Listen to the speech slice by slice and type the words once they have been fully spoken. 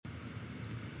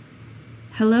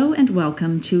Hello and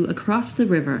welcome to Across the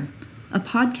River, a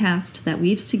podcast that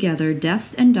weaves together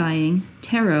death and dying,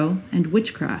 tarot, and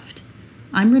witchcraft.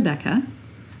 I'm Rebecca.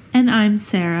 And I'm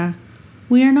Sarah.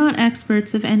 We are not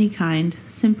experts of any kind,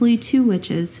 simply two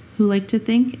witches who like to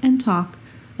think and talk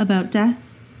about death,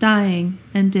 dying,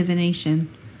 and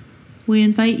divination. We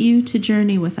invite you to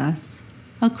journey with us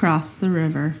across the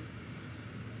river.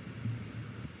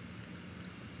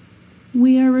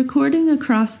 We are recording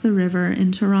across the river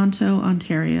in Toronto,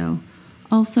 Ontario,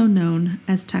 also known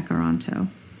as Tkaronto.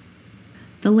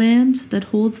 The land that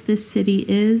holds this city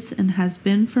is and has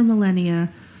been for millennia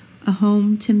a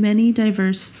home to many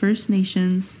diverse First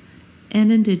Nations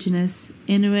and Indigenous,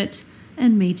 Inuit,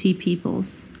 and Métis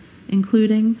peoples,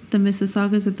 including the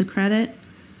Mississaugas of the Credit,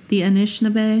 the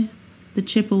Anishinaabe, the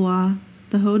Chippewa,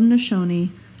 the Haudenosaunee,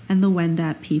 and the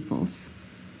Wendat peoples.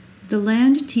 The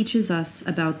land teaches us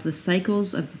about the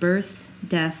cycles of birth,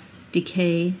 death,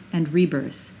 decay, and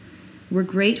rebirth. We're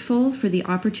grateful for the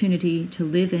opportunity to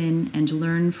live in and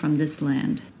learn from this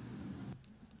land.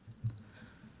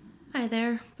 Hi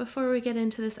there. Before we get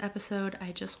into this episode,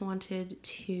 I just wanted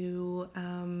to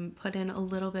put in a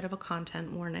little bit of a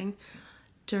content warning.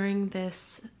 During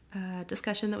this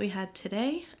discussion that we had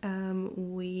today,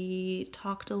 we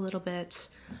talked a little bit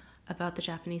about the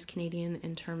Japanese-Canadian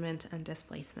internment and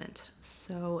displacement.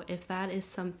 So if that is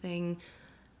something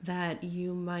that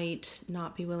you might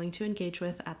not be willing to engage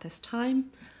with at this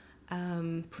time,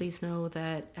 please know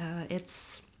that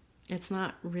it's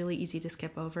not really easy to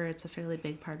skip over. It's a fairly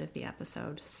big part of the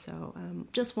episode. So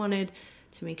just wanted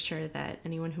to make sure that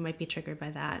anyone who might be triggered by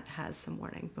that has some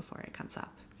warning before it comes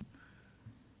up.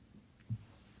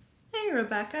 Hey,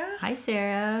 Rebecca. Hi,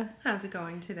 Sarah. How's it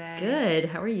going today? Good.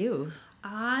 How are you?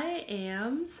 I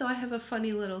am. So I have a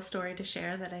funny little story to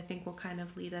share that I think will kind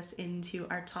of lead us into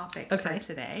our topic for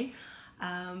today.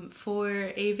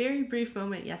 For a very brief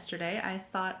moment yesterday, I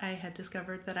thought I had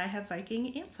discovered that I have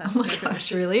Viking ancestors. Oh my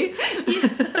gosh, really?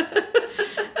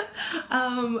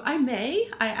 I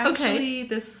may.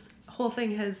 This whole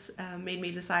thing has made me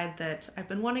decide that I've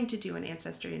been wanting to do an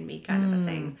Ancestry in Me kind of a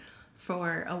thing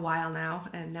for a while now,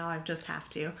 and now I just have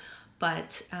to.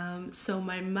 But so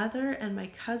my mother and my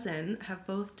cousin have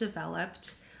both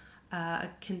developed a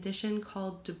condition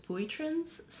called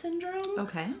Dupuytren's syndrome,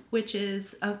 which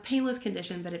is a painless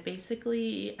condition, but it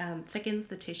basically thickens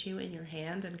the tissue in your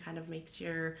hand and kind of makes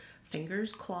your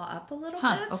fingers claw up a little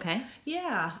bit. Okay.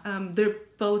 Yeah. They're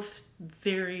both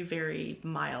very, very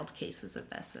mild cases of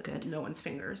this. Good. No one's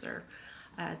fingers are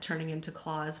turning into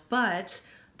claws, but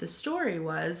the story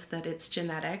was that it's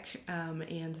genetic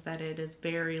and that it is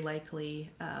very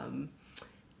likely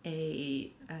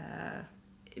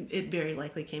it very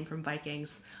likely came from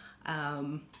Vikings.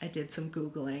 I did some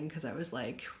Googling because I was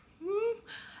like,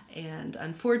 and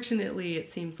unfortunately it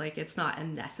seems like it's not a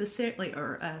necessary,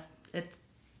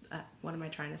 what am I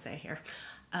trying to say here?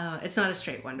 It's not a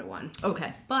straight one-to-one.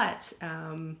 Okay. But,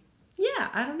 yeah,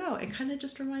 I don't know. It kind of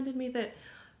just reminded me that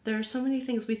there are so many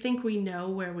things we think we know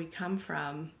where we come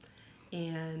from,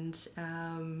 and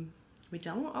we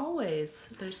don't always.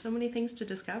 There's so many things to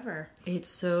discover.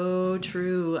 It's so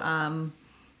true.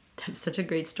 That's such a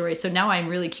great story. So now I'm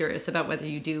really curious about whether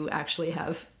you do actually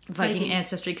have Viking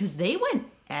ancestry, because they went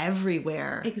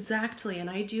everywhere. Exactly. And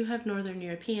I do have Northern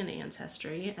European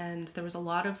ancestry, and there was a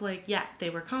lot of they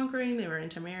were conquering, they were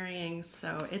intermarrying,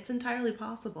 so it's entirely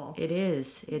possible. It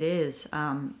is.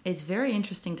 It's very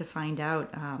interesting to find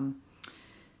out.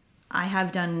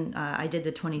 I did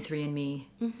the 23andMe,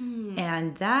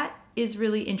 and that is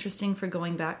really interesting for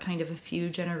going back kind of a few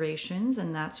generations,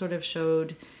 and that sort of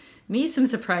showed me some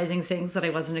surprising things that I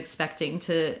wasn't expecting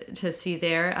to see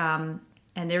there.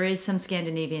 And there is some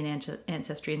Scandinavian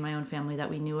ancestry in my own family that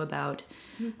we knew about.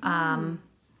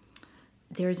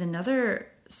 There's another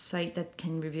site that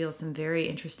can reveal some very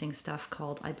interesting stuff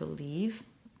called, I believe,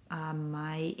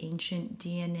 My Ancient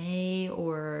DNA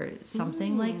or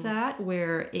something like that,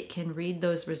 where it can read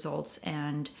those results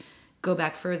and go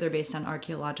back further based on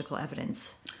archaeological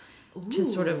evidence to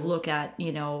sort of look at,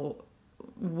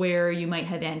 where you might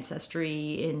have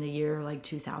ancestry in the year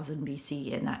 2000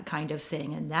 BC and that kind of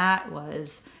thing. And that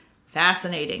was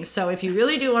fascinating. So if you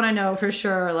really do want to know for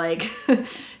sure,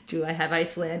 do I have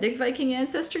Icelandic Viking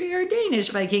ancestry or Danish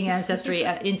Viking ancestry,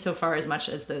 insofar as much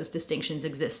as those distinctions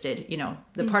existed,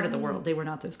 the part of the world, they were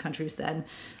not those countries then.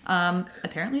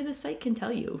 Apparently this site can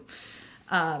tell you.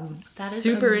 That is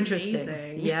super amazing.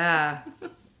 Interesting. Yeah.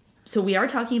 So we are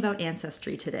talking about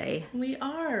ancestry today. We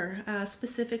are.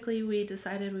 Specifically, we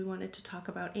decided we wanted to talk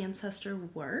about ancestor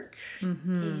work,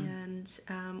 and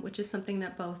which is something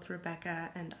that both Rebecca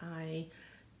and I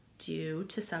do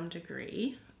to some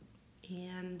degree.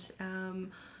 And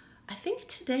I think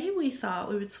today we thought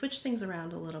we would switch things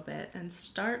around a little bit and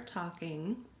start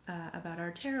talking about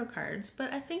our tarot cards.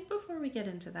 But I think before we get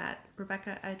into that,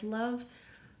 Rebecca, I'd love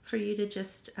for you to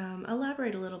just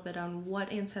elaborate a little bit on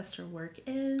what ancestor work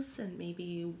is and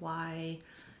maybe why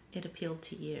it appealed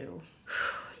to you.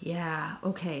 Yeah,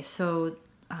 okay. So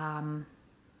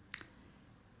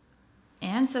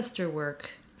ancestor work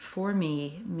for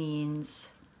me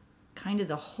means kind of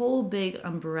the whole big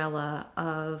umbrella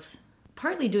of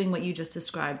partly doing what you just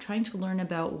described, trying to learn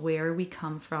about where we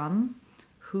come from,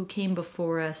 who came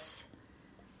before us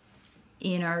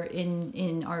in our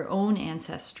own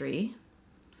ancestry.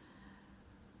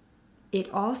 It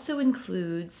also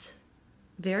includes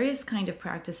various kind of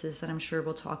practices that I'm sure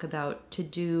we'll talk about to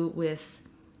do with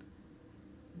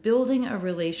building a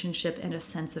relationship and a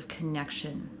sense of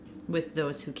connection with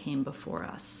those who came before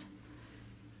us,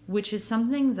 which is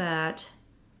something that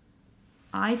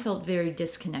I felt very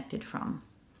disconnected from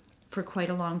for quite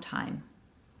a long time.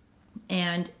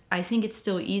 And I think it's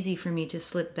still easy for me to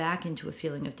slip back into a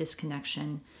feeling of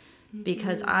disconnection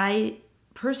because I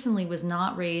personally was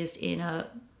not raised in a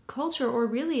culture or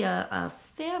really a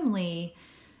family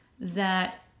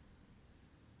that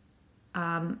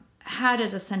had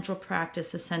as a central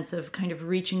practice a sense of kind of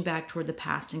reaching back toward the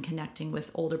past and connecting with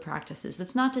older practices.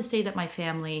 That's not to say that my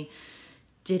family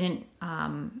didn't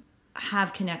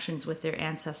have connections with their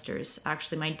ancestors.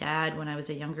 Actually, my dad, when I was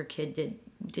a younger kid,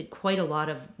 did quite a lot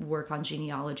of work on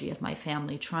genealogy of my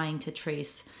family, trying to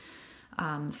trace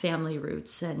family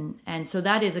roots. And so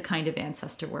that is a kind of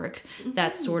ancestor work.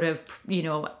 That's sort of,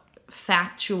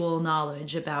 factual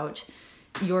knowledge about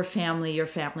your family, your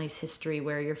family's history,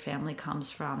 where your family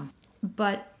comes from.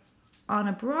 But on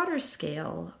a broader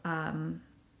scale,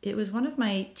 it was one of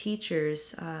my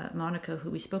teachers, Monica, who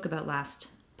we spoke about last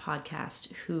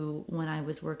podcast, who, when I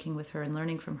was working with her and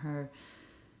learning from her,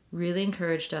 really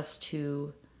encouraged us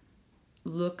to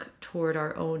look toward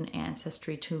our own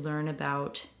ancestry to learn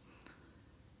about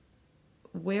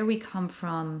where we come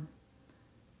from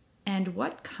and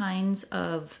what kinds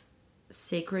of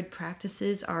sacred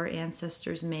practices our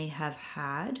ancestors may have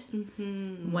had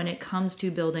when it comes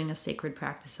to building a sacred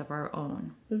practice of our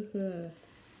own.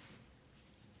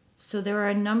 So there are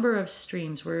a number of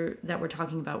streams that we're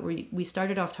talking about. We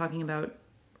started off talking about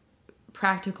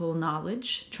practical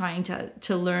knowledge, trying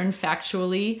to learn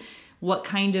factually what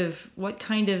kind of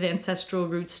ancestral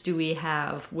roots do we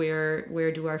have,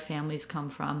 where do our families come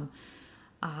from,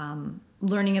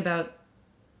 learning about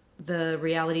the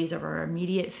realities of our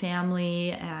immediate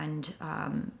family and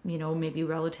maybe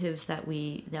relatives that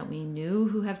we knew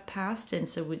who have passed, and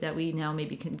so that we now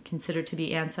maybe can consider to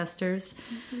be ancestors,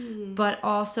 but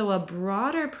also a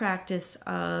broader practice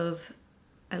of,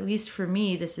 at least for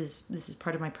me, this is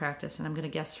part of my practice, and I'm going to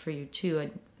guess for you too. I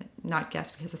not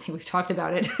guess because I think we've talked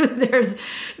about it.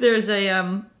 there's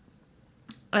a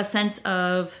sense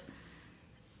of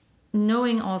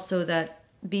knowing also that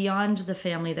beyond the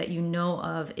family that you know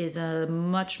of is a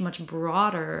much, much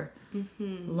broader,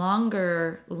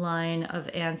 longer line of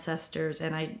ancestors.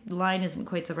 And line isn't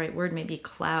quite the right word, maybe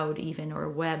cloud even, or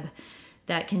web,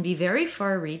 that can be very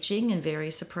far reaching in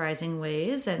very surprising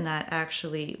ways. And that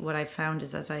actually what I found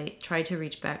is, as I try to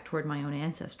reach back toward my own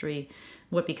ancestry,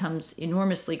 what becomes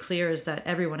enormously clear is that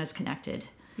everyone is connected.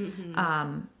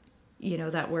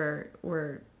 That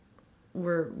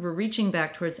we're reaching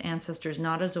back towards ancestors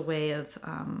not as a way of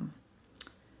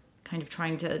kind of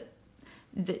trying to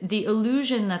the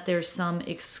illusion that there's some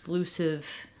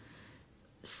exclusive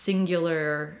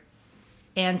singular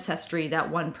ancestry that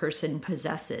one person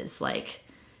possesses, like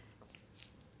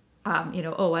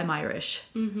I'm Irish.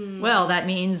 Well, that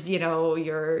means you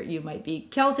might be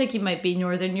Celtic, you might be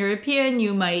Northern European,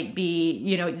 you might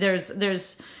be there's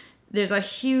a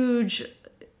huge,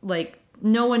 like,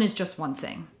 no one is just one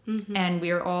thing. And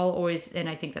we are all always, and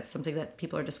I think that's something that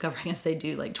people are discovering as they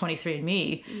do like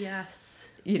 23andMe. Yes.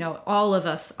 All of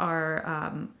us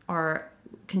are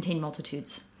contain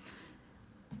multitudes.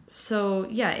 So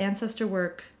yeah, ancestor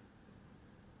work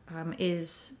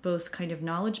is both kind of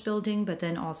knowledge building, but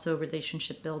then also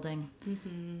relationship building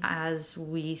as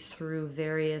we, through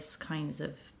various kinds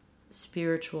of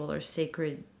spiritual or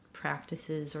sacred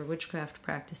practices or witchcraft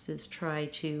practices, try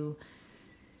to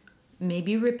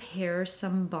maybe repair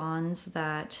some bonds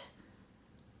that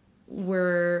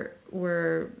were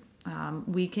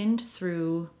weakened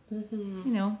through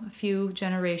a few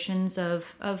generations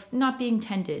of not being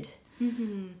tended,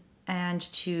 and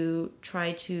to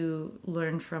try to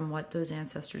learn from what those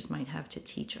ancestors might have to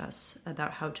teach us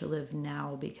about how to live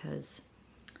now, because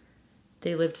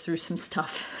they lived through some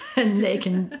stuff and they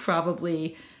can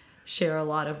probably share a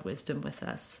lot of wisdom with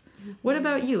us. What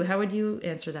about you? How would you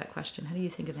answer that question? How do you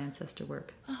think of ancestor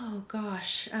work? Oh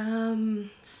gosh.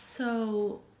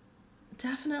 So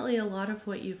definitely a lot of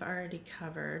what you've already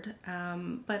covered.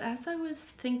 But as I was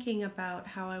thinking about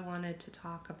how I wanted to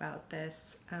talk about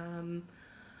this,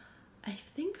 I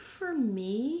think for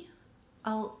me,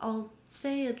 I'll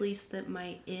say at least that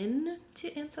my in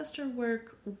to ancestor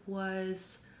work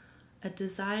was a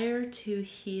desire to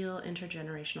heal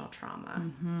intergenerational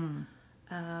trauma.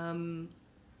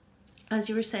 As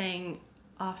you were saying,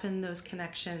 often those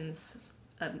connections,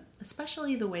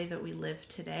 especially the way that we live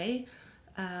today,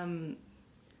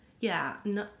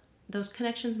 those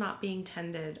connections not being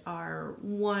tended are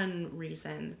one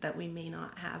reason that we may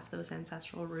not have those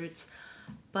ancestral roots.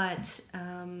 But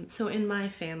so in my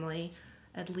family,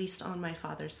 at least on my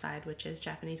father's side, which is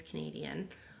Japanese Canadian,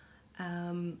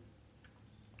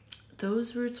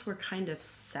 those roots were kind of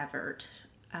severed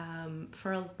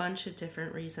for a bunch of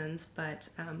different reasons, but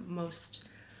most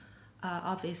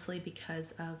obviously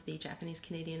because of the Japanese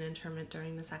Canadian internment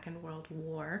during the Second World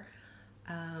War.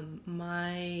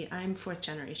 I'm fourth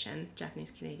generation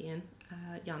Japanese Canadian,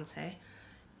 Yonsei,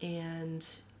 and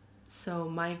so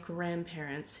my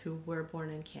grandparents who were born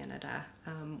in Canada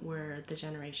were the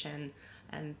generation,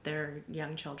 and their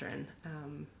young children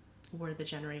were the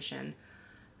generation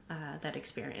that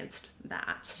experienced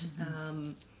that.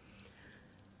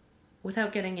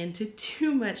 Without getting into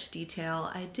too much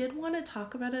detail, I did want to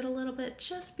talk about it a little bit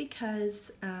just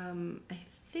because I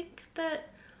think that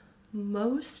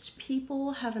most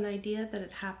people have an idea that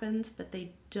it happened, but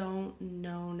they don't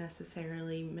know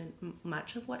necessarily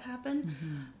much of what happened.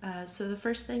 So the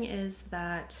first thing is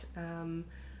that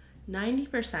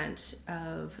 90%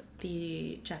 of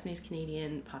the Japanese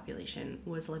Canadian population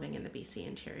was living in the BC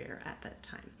interior at that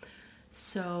time.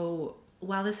 So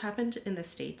while this happened in the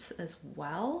States as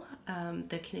well,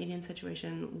 the Canadian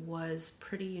situation was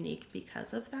pretty unique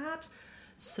because of that.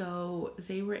 So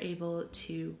they were able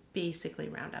to basically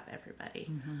round up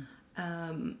everybody.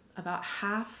 About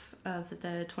half of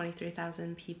the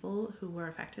 23,000 people who were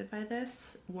affected by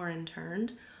this were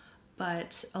interned,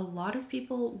 but a lot of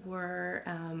people were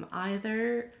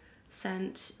either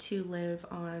sent to live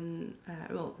on,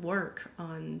 work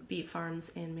on beet farms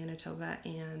in Manitoba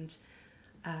and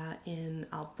in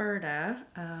Alberta.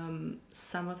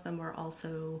 Some of them were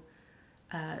also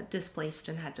displaced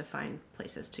and had to find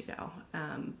places to go.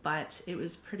 But it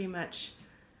was pretty much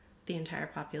the entire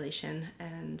population.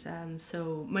 And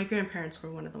so my grandparents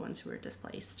were one of the ones who were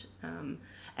displaced.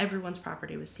 Everyone's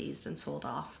property was seized and sold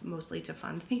off, mostly to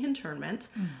fund the internment.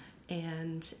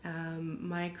 And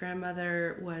my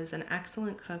grandmother was an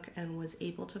excellent cook and was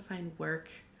able to find work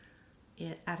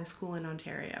at a school in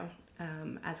Ontario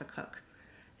as a cook.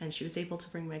 And she was able to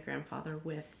bring my grandfather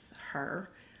with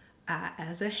her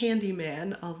as a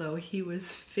handyman, although he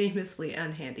was famously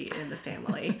unhandy in the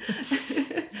family.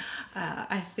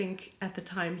 I think at the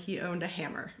time he owned a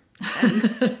hammer, and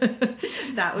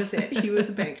that was it. He was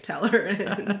a bank teller,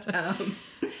 and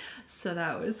so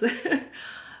that was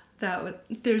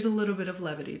there's a little bit of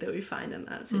levity that we find in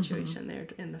that situation there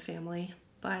in the family.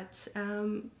 But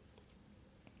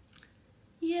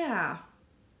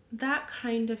that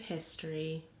kind of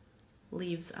history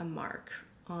leaves a mark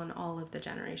on all of the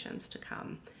generations to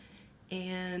come.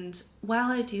 And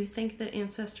while I do think that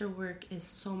ancestor work is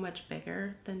so much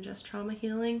bigger than just trauma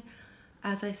healing,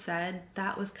 as I said,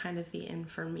 that was kind of the in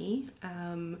for me.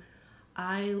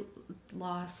 I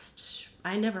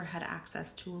never had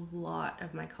access to a lot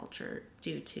of my culture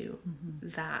due to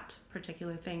that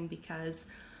particular thing, because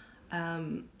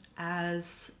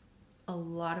as a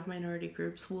lot of minority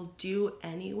groups will do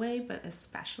anyway, but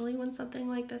especially when something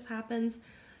like this happens,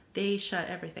 they shut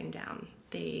everything down.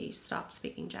 They stopped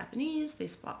speaking Japanese. They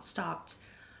stopped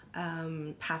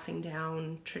passing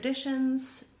down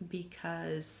traditions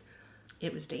because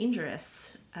it was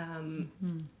dangerous.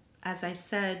 As I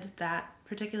said, that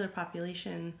particular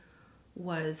population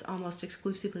was almost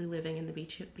exclusively living in the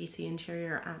BC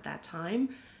interior at that time.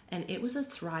 And it was a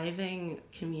thriving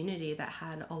community that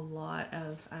had a lot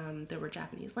of, there were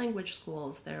Japanese language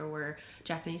schools, there were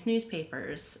Japanese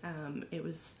newspapers. It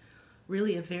was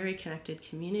really a very connected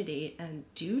community, and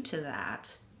due to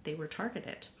that, they were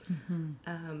targeted.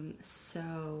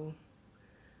 So,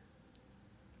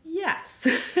 yes.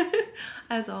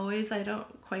 As always, I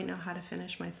don't quite know how to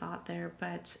finish my thought there,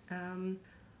 but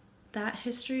that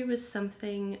history was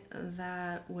something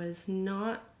that was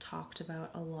not talked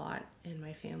about a lot in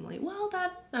my family. Well,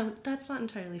 that's not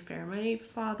entirely fair. My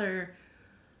father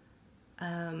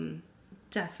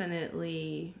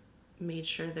definitely made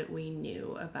sure that we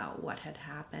knew about what had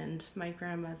happened. My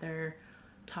grandmother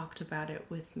talked about it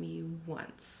with me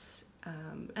once.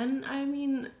 And I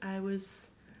mean, I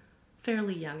was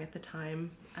fairly young at the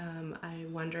time. I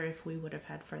wonder if we would have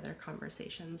had further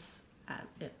conversations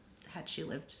had she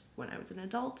lived when I was an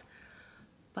adult.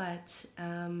 But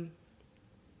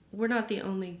we're not the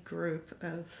only group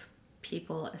of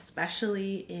people,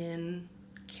 especially in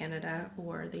Canada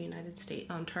or the United States,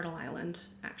 on Turtle Island,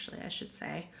 actually, I should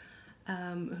say,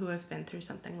 who have been through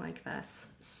something like this.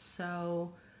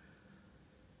 So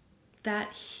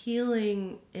that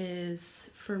healing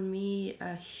is, for me,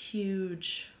 a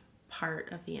huge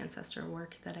part of the ancestor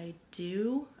work that I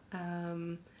do,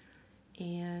 and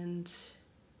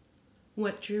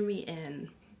what drew me in.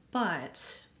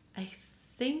 But I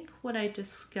think what I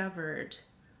discovered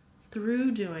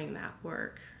through doing that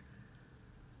work,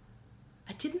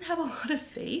 I didn't have a lot of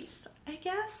faith, I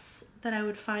guess, that I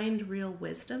would find real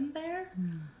wisdom there.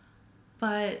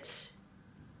 But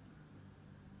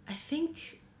I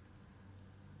think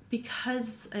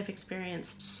because I've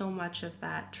experienced so much of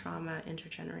that trauma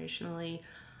intergenerationally,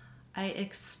 I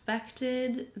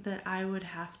expected that I would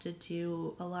have to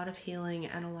do a lot of healing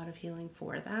and a lot of healing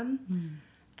for them.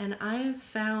 And I have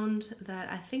found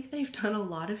that I think they've done a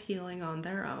lot of healing on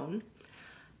their own.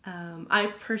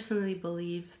 I personally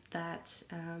believe that,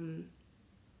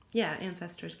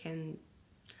 ancestors can,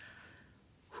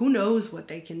 who knows what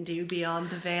they can do beyond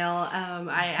the veil.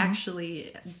 I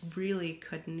actually really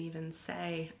couldn't even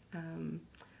say.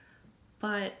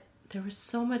 But there was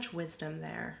so much wisdom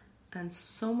there and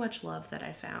so much love that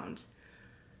I found.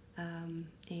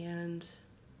 And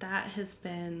that has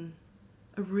been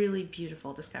a really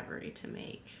beautiful discovery to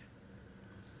make.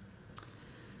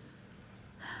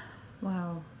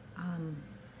 Wow.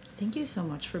 Thank you so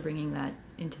much for bringing that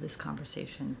into this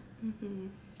conversation.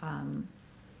 I'm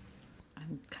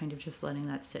kind of just letting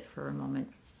that sit for a moment.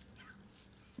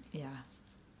 Yeah.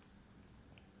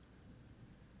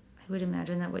 I would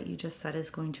imagine that what you just said is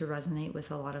going to resonate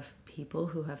with a lot of people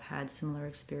who have had similar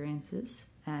experiences,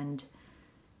 and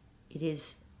it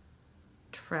is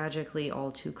tragically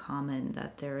all too common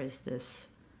that there is this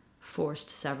forced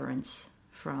severance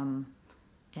from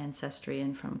ancestry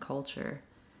and from culture.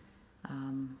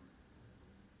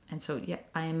 And so, yeah,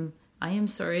 I am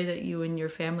sorry that you and your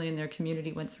family and their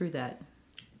community went through that.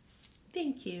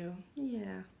 Thank you.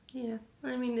 Yeah.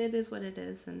 I mean, it is what it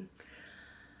is, and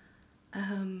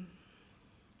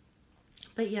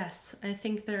but yes, I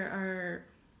think there are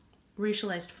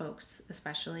racialized folks,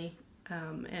 especially,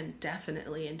 and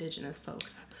definitely Indigenous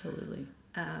folks. Absolutely.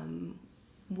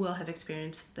 Will have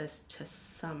experienced this to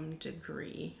some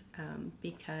degree,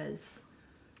 because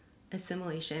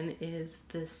assimilation is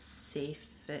the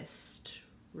safest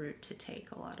route to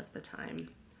take a lot of the time,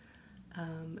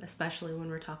 especially when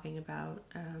we're talking about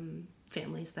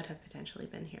families that have potentially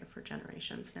been here for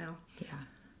generations now. Yeah.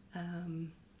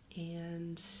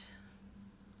 And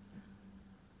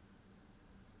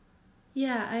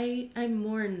yeah, I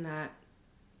mourn that.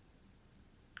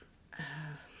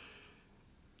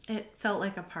 It felt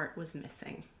like a part was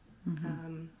missing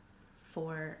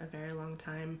for a very long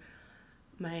time.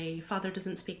 My father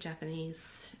doesn't speak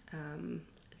Japanese.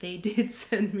 They did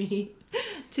send me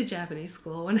to Japanese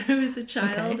school when I was a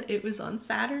child. Okay. It was on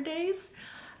Saturdays.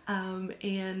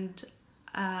 And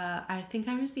I think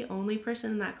I was the only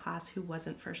person in that class who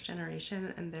wasn't first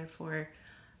generation, and therefore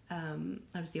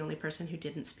I was the only person who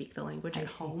didn't speak the language at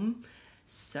home.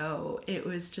 So it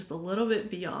was just a little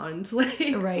bit beyond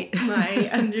my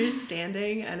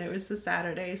understanding, and it was a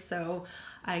Saturday, so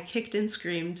I kicked and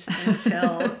screamed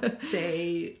until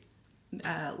they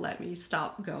let me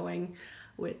stop going,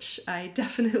 which I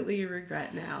definitely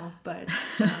regret now. But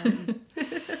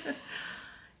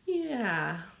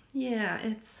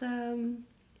it's I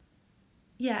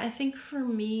think for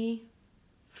me,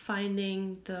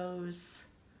 finding those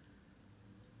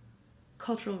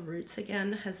cultural roots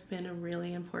again has been a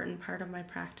really important part of my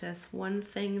practice. One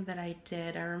thing that I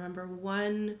did, I remember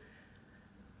one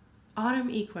autumn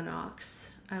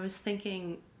equinox, I was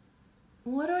thinking,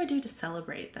 what do I do to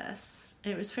celebrate this?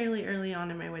 It was fairly early on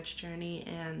in my witch journey,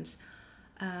 and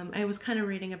I was kind of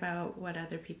reading about what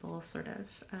other people sort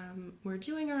of were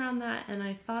doing around that, and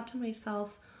I thought to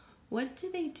myself, what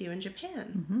do they do in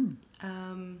Japan?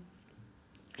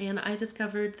 And I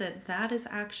discovered that is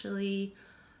actually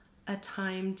a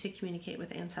time to communicate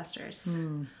with ancestors.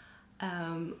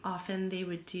 Often they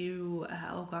would do,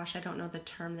 I don't know the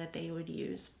term that they would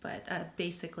use, but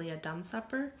basically a dumb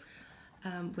supper,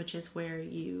 which is where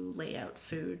you lay out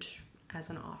food as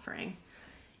an offering.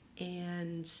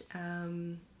 And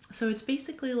so it's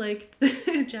basically like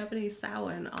the Japanese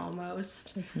Samhain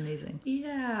almost. That's amazing.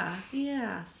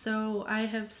 Yeah. So I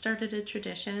have started a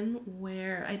tradition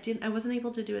where I wasn't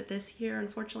able to do it this year.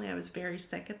 Unfortunately, I was very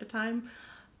sick at the time.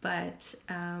 But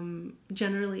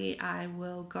generally, I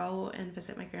will go and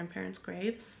visit my grandparents'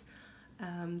 graves.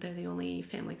 They're the only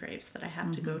family graves that I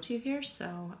have to go to here.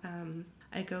 So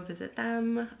I go visit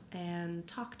them and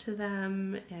talk to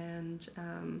them. And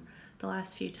the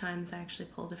last few times I actually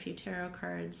pulled a few tarot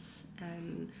cards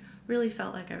and really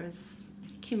felt like I was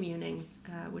communing,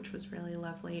 which was really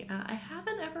lovely. I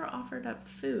haven't ever offered up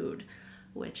food,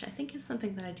 which I think is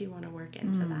something that I do want to work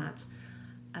into that.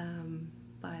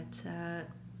 But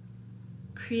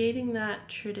creating that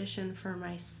tradition for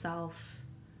myself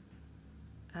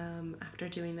after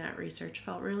doing that research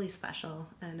felt really special,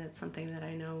 and it's something that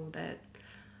I know that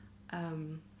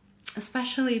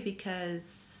especially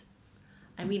because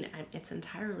it's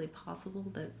entirely possible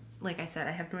that, like I said,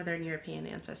 I have Northern European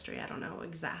ancestry. I don't know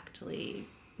exactly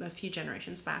a few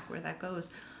generations back where that goes,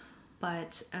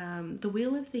 but the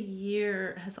Wheel of the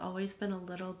Year has always been a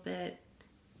little bit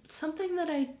something that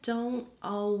I don't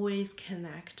always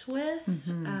connect with.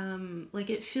 Like,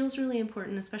 it feels really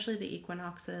important, especially the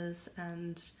equinoxes,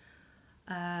 and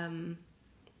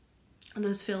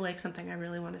those feel like something I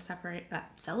really want to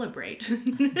celebrate.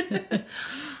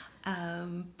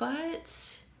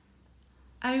 But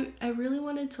I really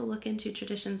wanted to look into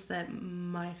traditions that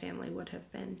my family would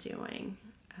have been doing.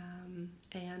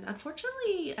 And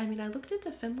unfortunately, I looked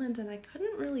into Finland and I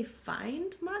couldn't really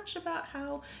find much about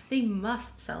how they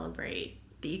must celebrate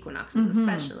the equinoxes,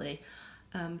 especially.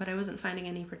 But I wasn't finding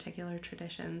any particular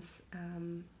traditions.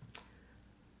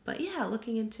 But yeah,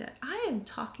 looking into it, I am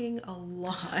talking a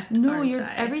lot. No,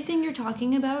 everything you're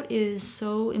talking about is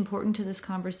so important to this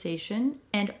conversation.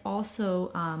 And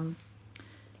also, I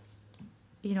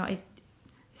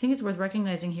think it's worth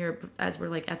recognizing here, as we're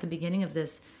like at the beginning of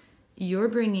this, you're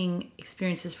bringing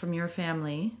experiences from your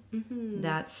family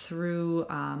that through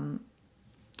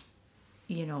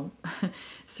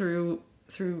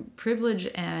through privilege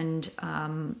and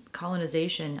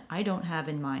colonization, I don't have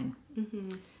in mine.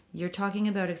 You're talking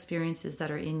about experiences that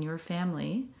are in your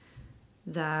family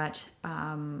that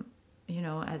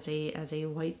as a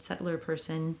white settler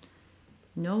person,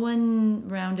 no one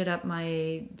rounded up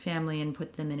my family and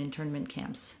put them in internment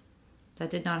camps. That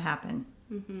did not happen.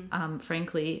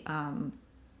 Frankly,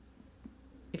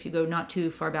 if you go not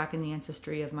too far back in the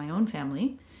ancestry of my own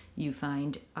family, you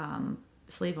find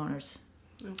slave owners.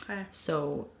 Okay.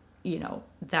 So,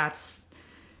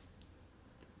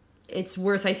 it's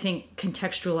worth, I think,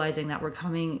 contextualizing that we're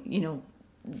coming,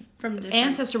 from different...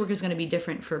 ancestor work is going to be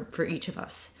different for each of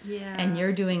us. Yeah. And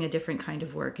you're doing a different kind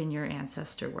of work in your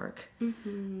ancestor work.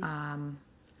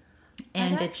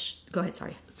 And go ahead,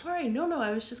 sorry. Sorry, no,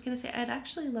 I was just going to say, I'd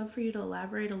actually love for you to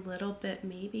elaborate a little bit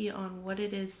maybe on what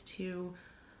it is to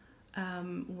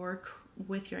work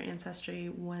with your ancestry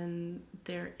when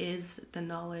there is the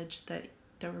knowledge that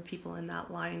there were people in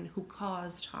that line who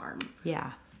caused harm.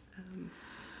 Yeah.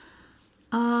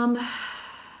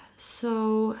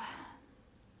 So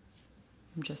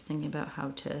I'm just thinking about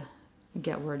how to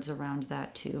get words around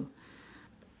that too.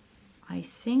 I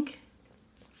think,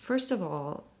 first of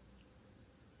all,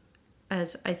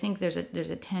 as I think there's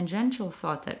a tangential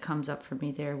thought that comes up for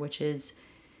me there, which is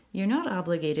you're not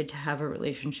obligated to have a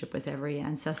relationship with every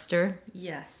ancestor.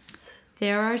 Yes.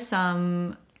 There are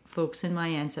some folks in my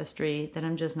ancestry that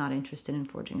I'm just not interested in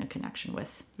forging a connection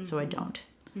with, so I don't.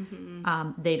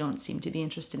 They don't seem to be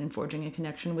interested in forging a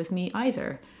connection with me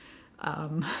either.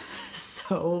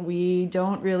 So we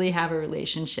don't really have a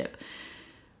relationship.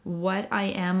 What I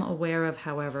am aware of,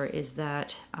 however, is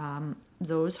that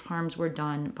those harms were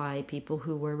done by people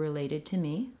who were related to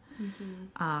me.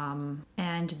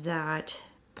 And that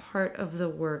part of the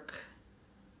work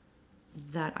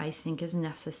that I think is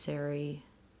necessary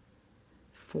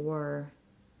for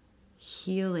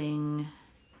healing,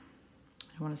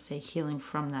 I don't want to say healing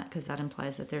from that because that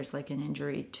implies that there's like an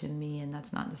injury to me, and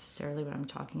that's not necessarily what I'm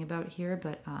talking about here,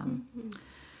 but I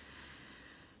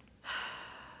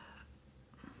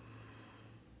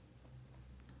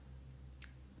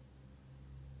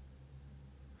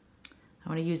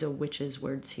want to use a witch's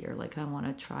words here. Like, I want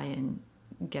to try and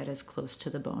get as close to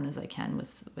the bone as I can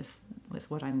with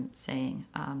what I'm saying.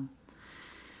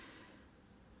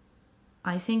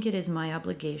 I think it is my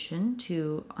obligation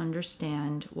to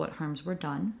understand what harms were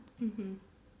done.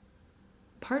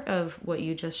 Part of what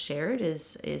you just shared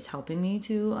is helping me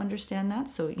to understand that.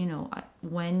 So,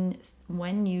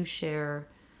 when you share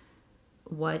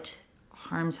what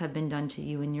harms have been done to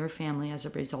you and your family as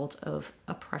a result of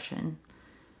oppression,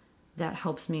 that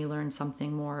helps me learn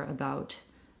something more about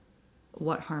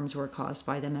what harms were caused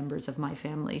by the members of my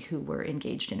family who were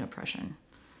engaged in oppression.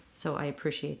 So I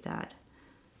appreciate that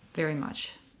very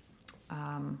much.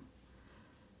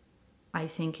 I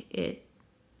think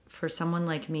for someone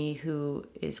like me who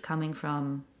is coming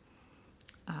from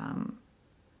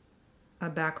a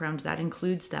background that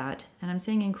includes that, and I'm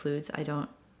saying includes, I don't,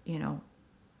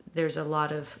 there's a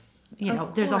lot of,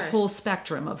 there's a whole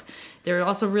spectrum of, there are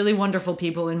also really wonderful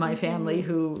people in my family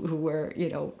who were,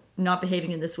 not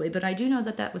behaving in this way, but I do know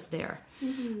that was there.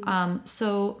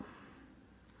 So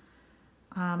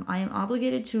I am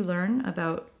obligated to learn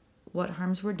about what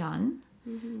harms were done,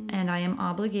 and I am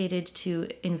obligated to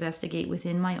investigate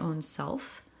within my own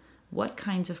self what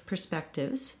kinds of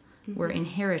perspectives were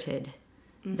inherited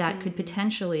that could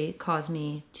potentially cause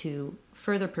me to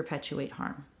further perpetuate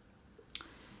harm.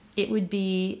 It would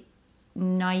be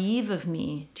naive of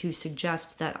me to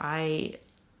suggest that I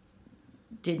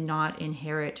did not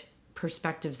inherit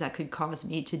perspectives that could cause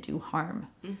me to do harm,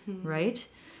 right?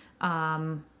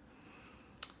 I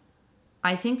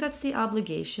think that's the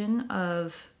obligation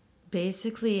of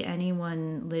basically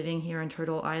anyone living here in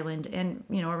Turtle Island and,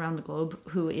 around the globe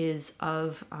who is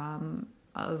of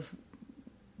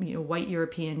white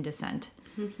European descent.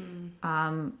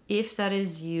 If that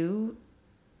is you,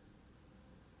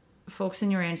 folks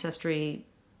in your ancestry,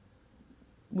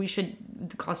 we should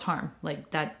cause harm.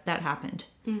 Like that happened.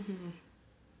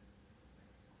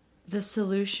 The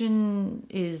solution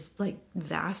is like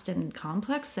vast and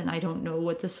complex, and I don't know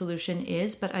what the solution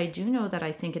is, but I do know that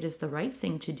I think it is the right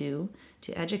thing to do,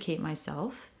 to educate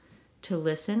myself, to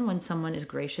listen when someone is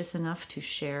gracious enough to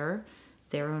share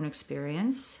their own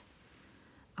experience,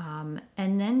 and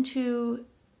then to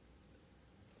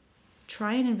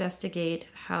try and investigate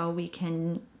how we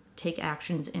can take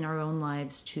actions in our own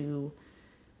lives to,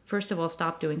 first of all,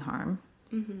 stop doing harm,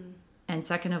 and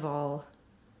second of all,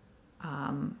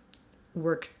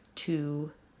 work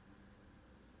to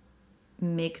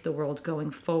make the world going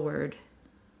forward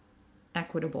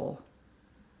equitable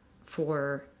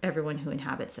for everyone who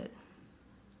inhabits it.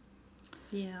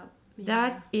 Yeah.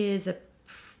 That is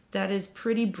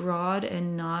pretty broad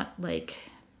and not like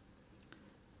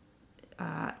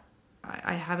I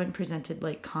haven't presented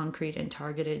like concrete and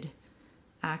targeted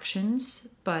actions,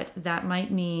 but that might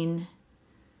mean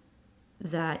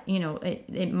that,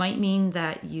 it might mean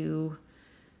that you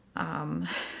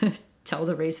tell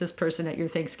the racist person at your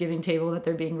Thanksgiving table that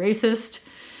they're being racist.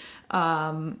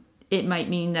 It might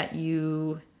mean that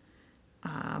you,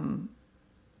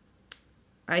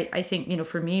 I think,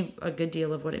 for me, a good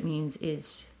deal of what it means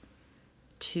is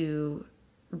to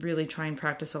really try and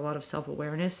practice a lot of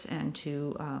self-awareness and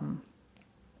to,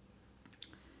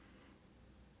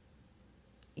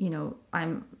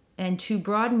 and to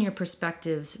broaden your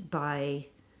perspectives by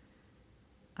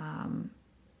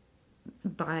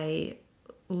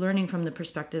learning from the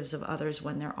perspectives of others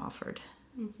when they're offered.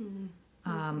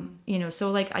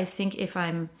 So like I think if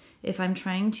I'm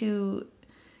trying,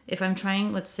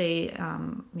 let's say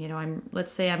I'm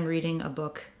reading a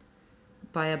book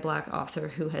by a Black author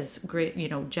who has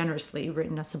generously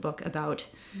written us a book about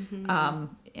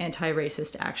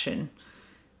anti-racist action.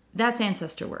 That's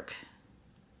ancestor work.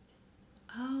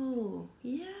 Oh,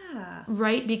 yeah.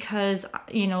 Right? Because,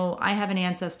 I have an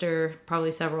ancestor,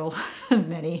 probably several,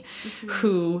 many,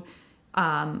 who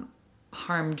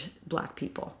harmed Black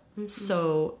people.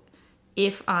 So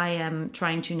if I am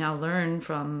trying to now learn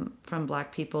from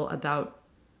Black people about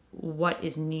what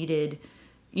is needed,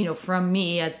 from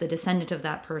me as the descendant of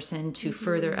that person to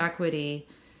further equity,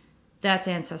 that's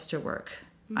ancestor work.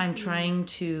 I'm trying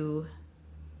to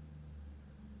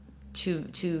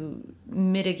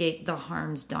mitigate the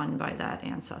harms done by that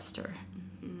ancestor.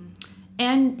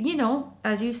 And,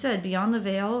 as you said, beyond the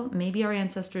veil, maybe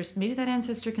that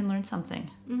ancestor can learn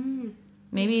something.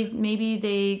 Maybe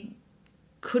they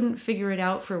couldn't figure it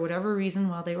out for whatever reason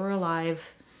while they were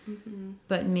alive,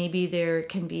 but maybe there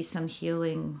can be some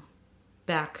healing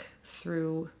back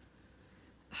through.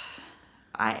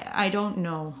 I don't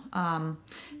know.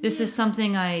 This is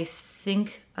something I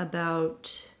think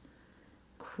about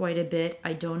quite a bit.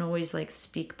 I don't always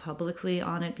speak publicly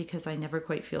on it because I never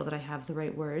quite feel that I have the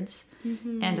right words,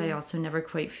 and I also never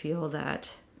quite feel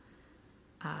that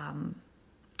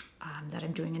that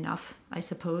I'm doing enough, I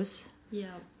suppose.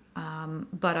 Yeah.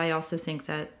 But I also think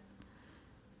that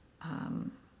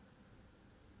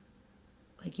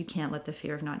you can't let the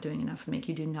fear of not doing enough make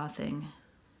you do nothing.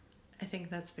 I think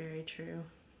that's very true.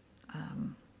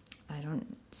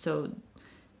 So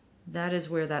that is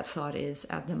where that thought is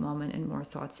at the moment, and more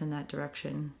thoughts in that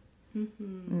direction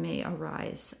may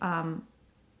arise.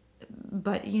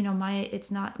 but you know,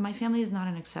 my family is not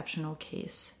an exceptional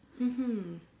case.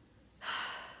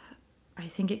 I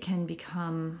think it can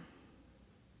become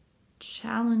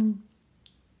challenge.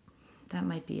 That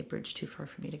might be a bridge too far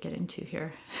for me to get into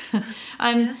here.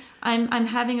 I'm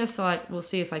having a thought. We'll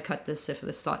see if I cut this, if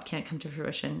this thought can't come to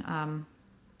fruition.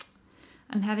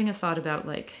 I'm having a thought about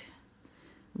like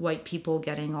white people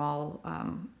getting all,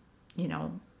 you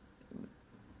know,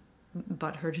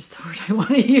 butthurt is the word I want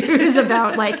to use,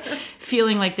 about like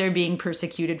feeling like they're being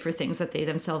persecuted for things that they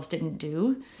themselves didn't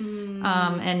do.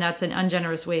 And that's an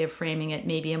ungenerous way of framing it.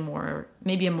 Maybe a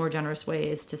more generous way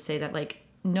is to say that like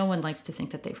no one likes to think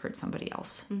that they've hurt somebody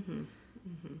else.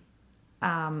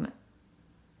 And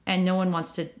no one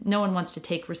wants to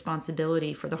take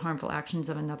responsibility for the harmful actions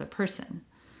of another person.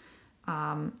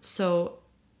 So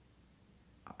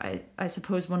I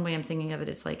suppose one way I'm thinking of it,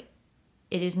 it's like,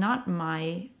 it is not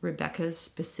Rebecca's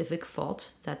specific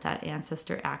fault that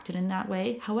ancestor acted in that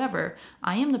way. However,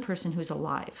 I am the person who's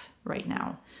alive right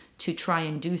now to try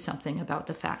and do something about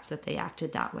the fact that they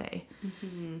acted that way.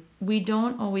 We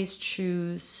don't always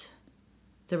choose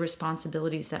the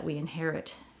responsibilities that we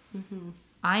inherit.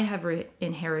 I have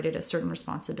inherited a certain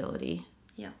responsibility.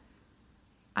 Yeah.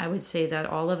 I would say that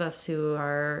all of us who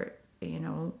are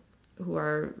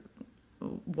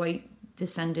white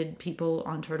descended people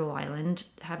on Turtle Island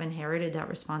have inherited that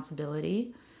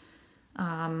responsibility.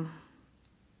 And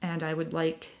I would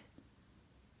like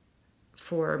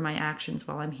for my actions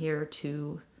while I'm here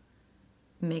to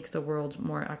make the world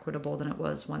more equitable than it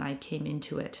was when I came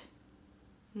into it.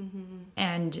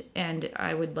 And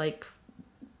I would like,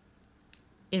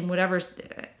 in whatever,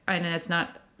 and it's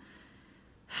not,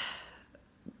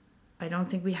 I don't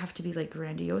think we have to be like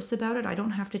grandiose about it. I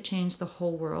don't have to change the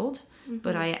whole world,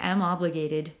 but I am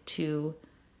obligated to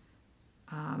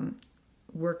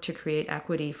work to create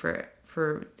equity for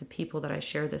the people that I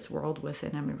share this world with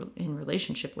and I'm in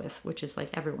relationship with, which is like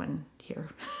everyone here.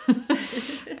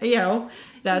 You know,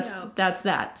 that's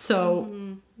that.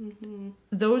 So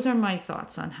those are my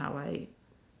thoughts on how I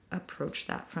approach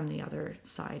that from the other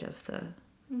side of the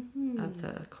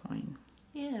coin.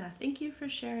 Yeah, thank you for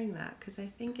sharing that, because I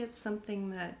think it's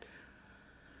something that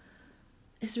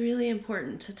is really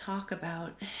important to talk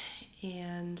about.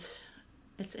 And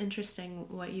it's interesting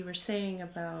what you were saying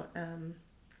about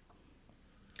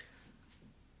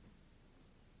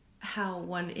how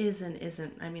one is and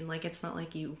isn't. I mean, like, it's not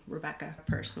like you, Rebecca,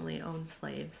 personally own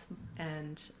slaves.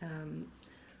 And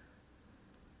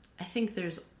I think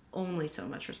there's only so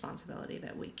much responsibility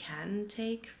that we can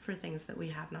take for things that we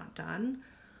have not done.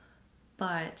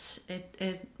 But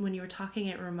it when you were talking,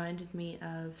 it reminded me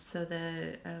of,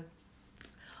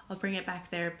 I'll bring it back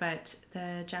there, but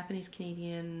the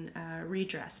Japanese-Canadian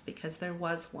redress, because there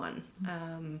was one.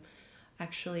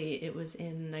 Actually, it was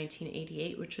in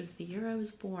 1988, which was the year I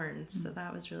was born, so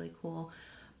that was really cool.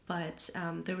 But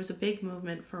there was a big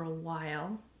movement for a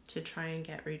while to try and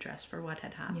get redress for what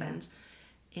had happened.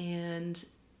 Yeah. And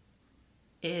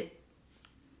it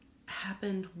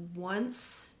happened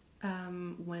once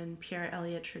when Pierre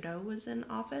Elliott Trudeau was in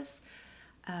office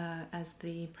as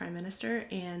the Prime Minister,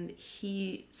 and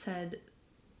he shut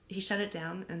it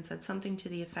down and said something to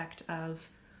the effect of,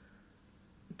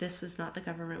 "This is not the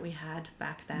government we had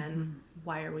back then.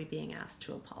 Why are we being asked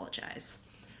to apologize?"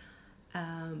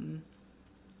 And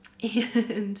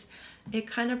it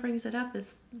kind of brings it up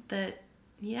is that,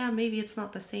 yeah, maybe it's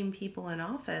not the same people in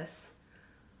office,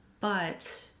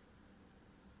 but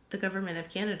the government of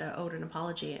Canada owed an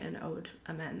apology and owed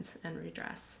amends and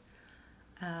redress.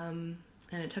 And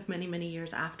it took many, many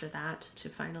years after that to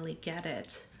finally get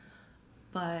it.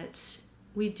 But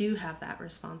we do have that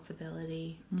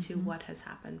responsibility to what has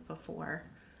happened before,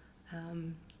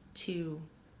 to,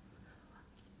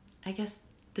 I guess,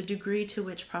 the degree to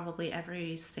which probably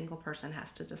every single person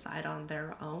has to decide on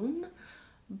their own.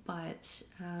 But,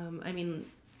 I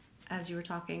mean, as you were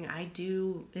talking,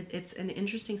 it's an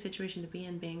interesting situation to be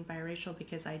in, being biracial,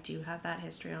 because I do have that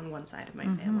history on one side of my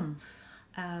family.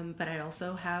 But I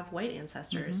also have white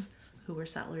ancestors who were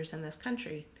settlers in this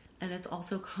country. And it's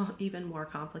also even more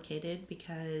complicated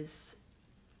because,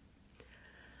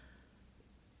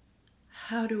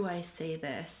 how do I say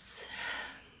this?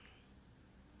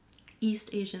 East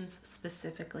Asians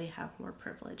specifically have more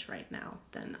privilege right now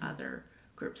than other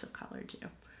groups of color do.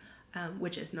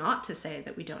 Which is not to say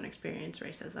that we don't experience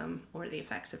racism or the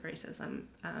effects of racism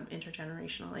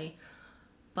intergenerationally.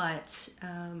 But,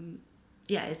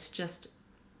 yeah, it's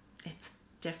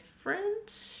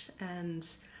different, and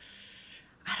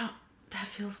that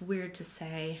feels weird to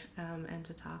say and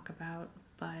to talk about,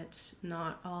 but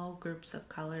not all groups of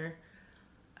color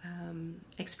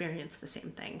experience the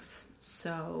same things.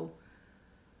 So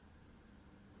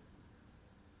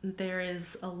there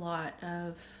is a lot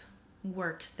of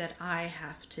work that I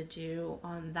have to do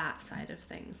on that side of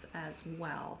things as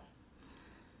well.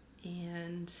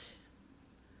 And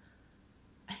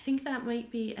I think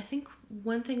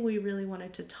one thing we really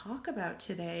wanted to talk about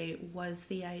today was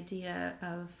the idea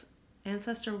of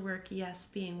ancestor work, yes,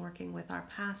 working with our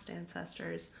past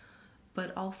ancestors,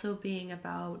 but also being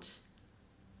about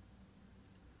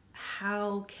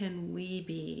how can we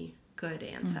be good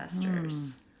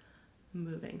ancestors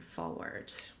moving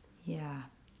forward. Yeah.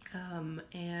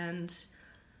 And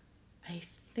I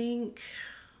think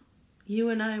you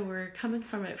and I were coming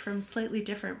from it from slightly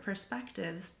different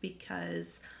perspectives,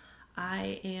 because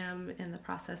I am in the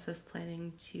process of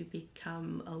planning to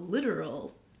become a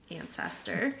literal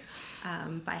ancestor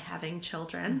by having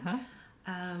children.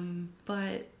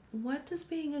 But what does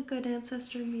being a good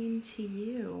ancestor mean to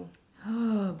you?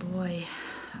 Oh boy.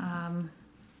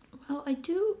 Well,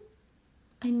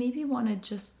 I maybe want to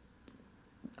just,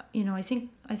 I think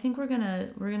we're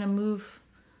gonna move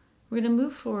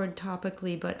forward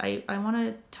topically, but I want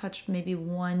to touch maybe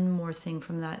one more thing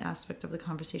from that aspect of the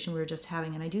conversation we were just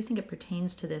having, and I do think it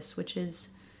pertains to this, which is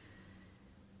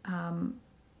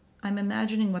I'm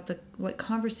imagining what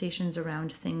conversations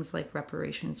around things like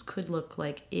reparations could look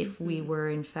like if we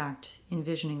were in fact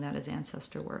envisioning that as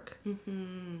ancestor work.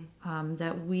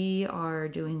 That we are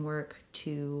doing work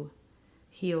to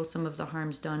heal some of the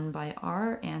harms done by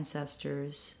our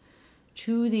ancestors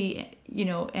to the,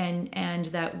 and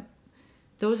that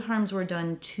those harms were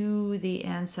done to the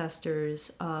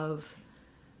ancestors of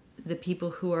the people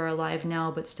who are alive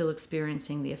now but still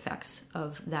experiencing the effects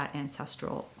of that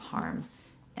ancestral harm.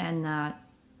 And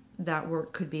that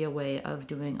work could be a way of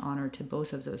doing honor to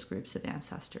both of those groups of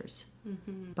ancestors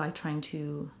by trying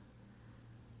to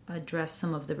address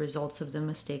some of the results of the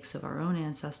mistakes of our own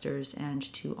ancestors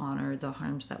and to honor the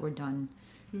harms that were done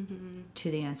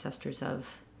to the ancestors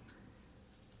of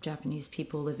Japanese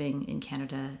people living in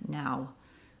Canada now,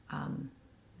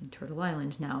 in Turtle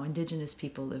Island now, Indigenous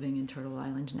people living in Turtle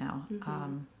Island now.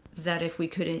 That if we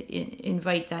could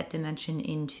invite that dimension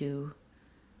into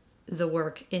the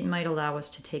work, it might allow us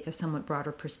to take a somewhat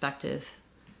broader perspective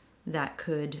that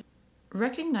could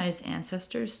recognize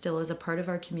ancestors still as a part of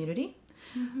our community.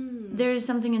 There's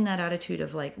something in that attitude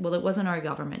of like, well, it wasn't our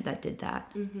government that did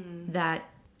that. That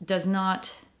does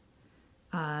not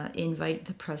invite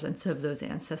the presence of those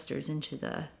ancestors into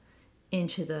the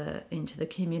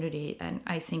community. And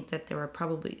I think that there are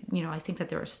probably, I think that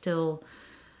there are still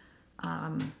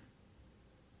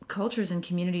cultures and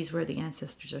communities where the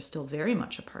ancestors are still very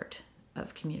much a part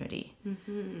of community.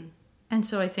 And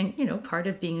so I think, part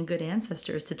of being a good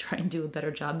ancestor is to try and do a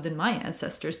better job than my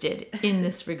ancestors did in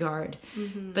this regard.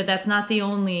 But that's not the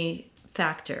only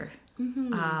factor.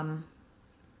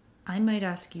 I might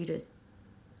ask you to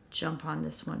jump on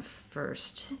this one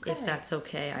first, if that's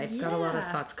okay. I've got a lot of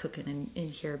thoughts cooking in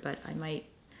here, but I might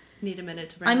need a minute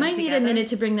to bring them together. need a minute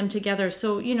to bring them together.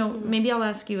 So, maybe I'll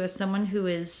ask you, as someone who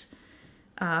is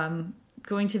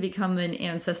going to become an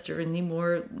ancestor in the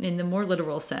more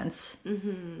literal sense,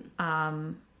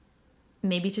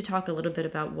 maybe to talk a little bit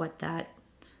about what that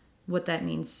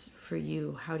means for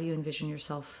you. How do you envision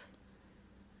yourself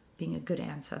being a good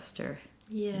ancestor?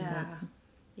 Yeah.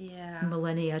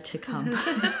 Millennia to come.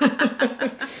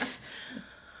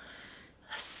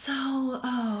 So,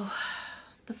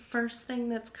 the first thing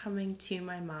that's coming to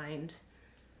my mind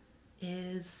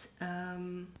is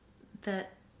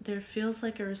that there feels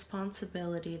like a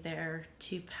responsibility there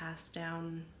to pass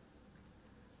down,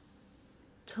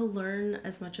 to learn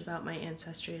as much about my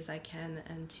ancestry as I can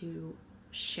and to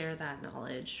share that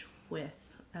knowledge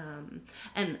with,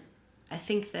 and I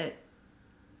think that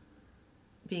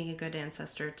being a good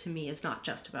ancestor to me is not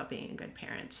just about being a good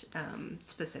parent.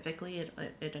 Specifically,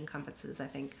 it encompasses, I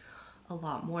think, a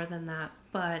lot more than that.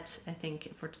 But I think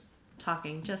if we're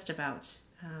talking just about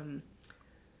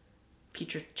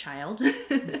future child,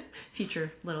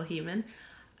 future little human,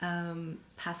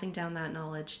 passing down that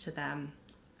knowledge to them,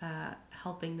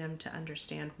 helping them to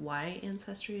understand why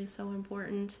ancestry is so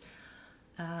important,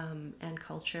 and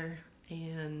culture,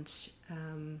 and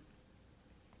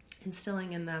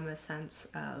instilling in them a sense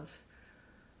of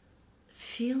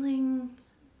feeling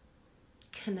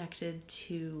connected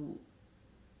to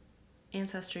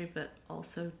ancestry, but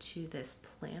also to this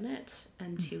planet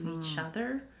and to each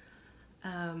other.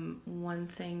 One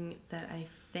thing that I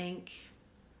think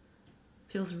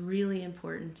feels really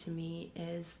important to me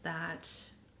is that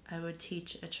I would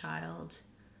teach a child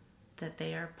that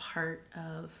they are part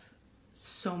of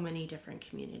so many different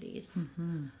communities.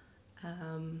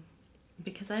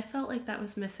 Because I felt like that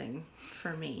was missing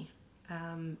for me.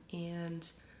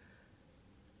 And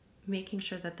making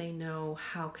sure that they know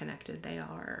how connected they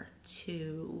are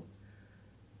to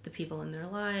the people in their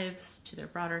lives, to their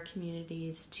broader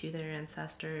communities, to their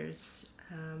ancestors.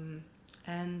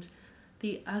 And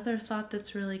the other thought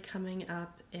that's really coming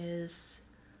up is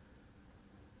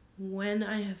when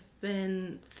I have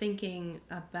been thinking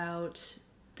about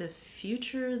the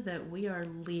future that we are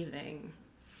leaving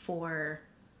for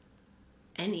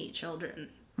any children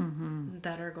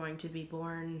that are going to be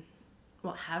born,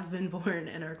 well, have been born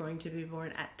and are going to be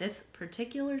born at this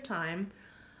particular time,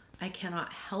 I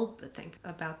cannot help but think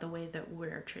about the way that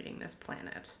we're treating this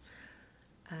planet.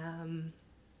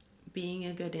 Being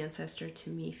a good ancestor to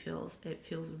me feels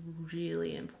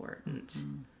really important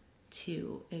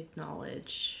to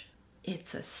acknowledge.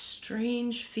 It's a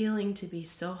strange feeling to be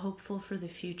so hopeful for the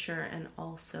future and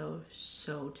also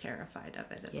so terrified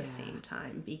of it at the same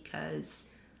time, because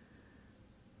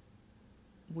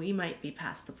we might be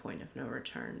past the point of no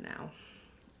return now.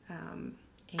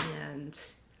 And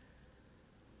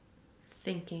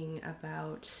thinking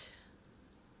about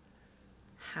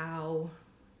how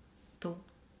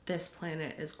this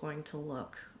planet is going to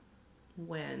look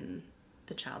when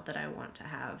the child that I want to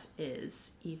have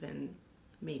is even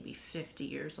maybe 50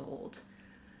 years old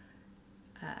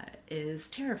is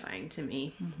terrifying to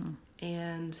me.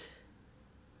 And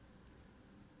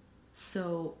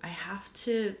so I have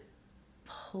to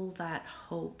pull that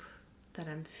hope that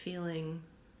I'm feeling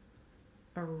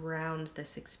around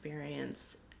this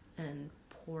experience and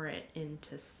pour it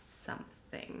into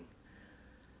something,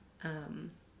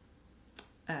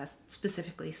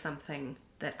 specifically something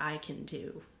that I can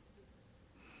do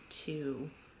to,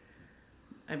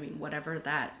 I mean, whatever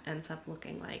that ends up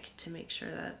looking like, to make sure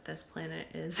that this planet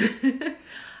is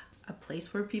a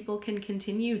place where people can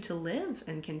continue to live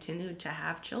and continue to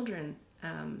have children,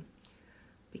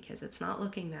 because it's not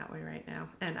looking that way right now.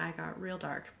 And I got real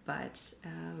dark, but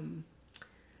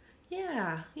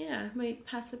I might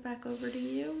pass it back over to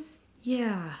you.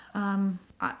 Yeah,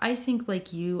 I think,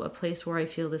 like you, a place where I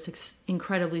feel this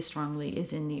incredibly strongly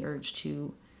is in the urge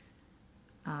to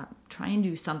try and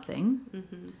do something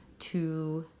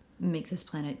to make this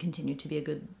planet continue to be a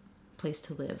good place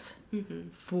to live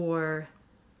for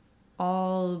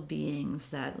all beings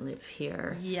that live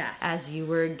here. Yes. As you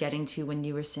were getting to when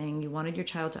you were saying you wanted your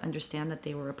child to understand that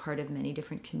they were a part of many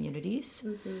different communities.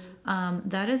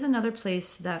 That is another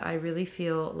place that I really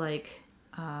feel like,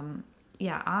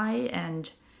 I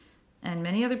and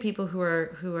many other people who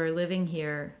are living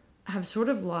here have sort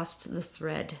of lost the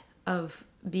thread of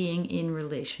being in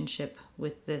relationship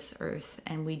with this earth,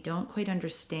 and we don't quite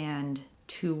understand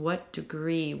to what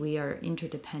degree we are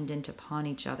interdependent upon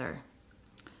each other.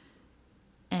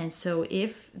 And so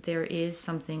if there is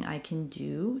something I can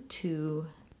do to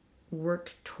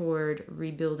work toward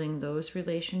rebuilding those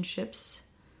relationships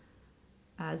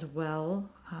as well,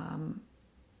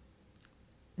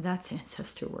 that's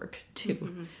ancestor work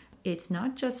too. It's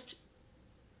not just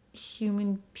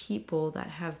human people that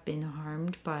have been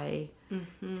harmed by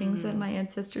things that my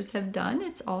ancestors have done.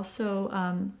 It's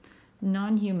also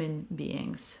non-human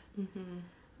beings.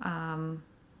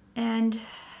 And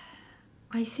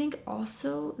I think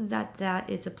also that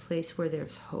is a place where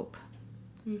there's hope.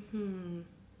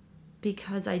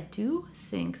 Because I do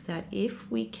think that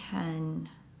if we can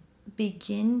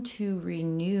begin to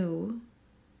renew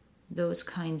those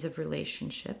kinds of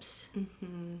relationships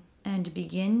and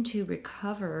begin to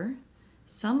recover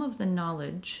some of the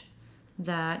knowledge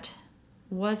that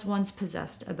was once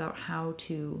possessed about how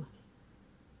to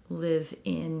live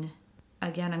in,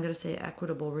 again, I'm going to say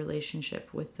equitable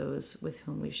relationship with those with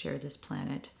whom we share this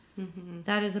planet.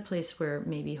 That is a place where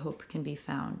maybe hope can be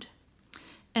found.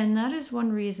 And that is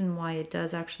one reason why it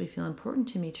does actually feel important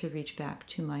to me to reach back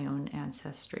to my own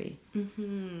ancestry.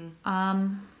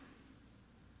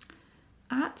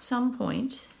 At some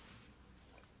point,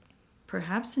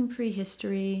 perhaps in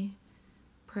prehistory,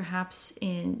 perhaps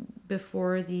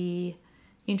before the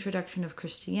introduction of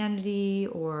Christianity,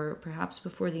 or perhaps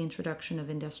before the introduction of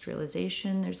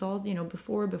industrialization, there's all,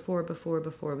 before,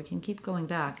 we can keep going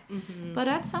back. But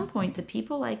at some point, the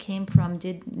people I came from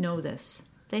did know this.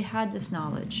 They had this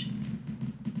knowledge.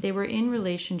 They were in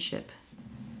relationship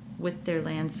with their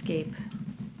landscape.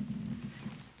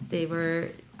 They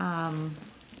were,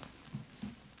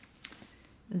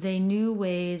 they knew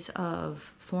ways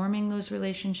of forming those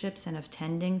relationships and of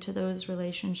tending to those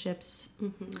relationships,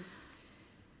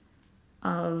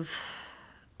 of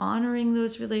honoring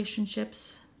those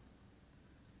relationships.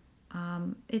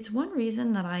 It's one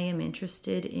reason that I am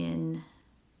interested in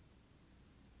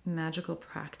magical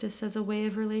practice as a way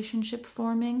of relationship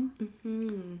forming.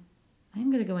 I'm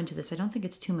going to go into this. I don't think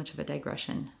it's too much of a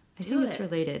digression. I think it's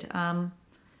related.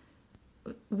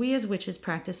 we as witches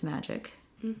practice magic.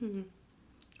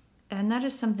 And that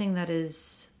is something that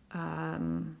is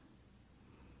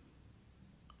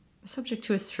subject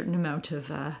to a certain amount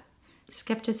of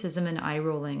skepticism and eye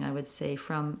rolling, I would say,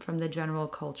 from the general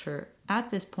culture at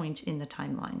this point in the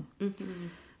timeline.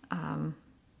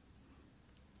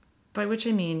 By which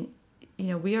I mean,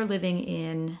 we are living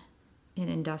in an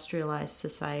industrialized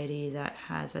society that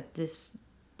has at this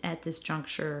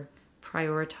juncture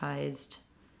prioritized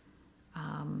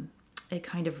a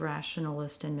kind of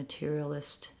rationalist and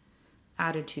materialist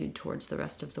attitude towards the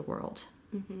rest of the world.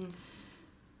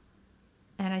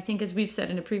 And I think, as we've said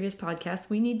in a previous podcast,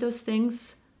 we need those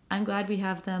things. I'm glad we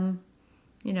have them.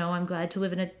 I'm glad to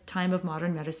live in a time of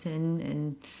modern medicine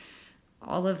and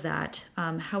all of that.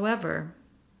 However,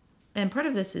 and part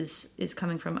of this is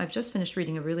coming from, I've just finished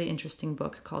reading a really interesting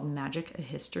book called Magic: A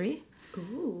History.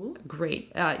 Ooh.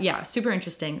 Great. Yeah, super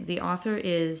interesting. The author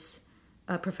is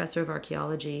a professor of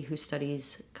archaeology who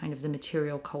studies kind of the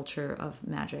material culture of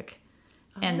magic.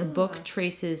 And the book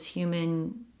traces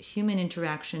human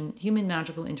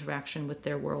magical interaction with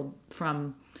their world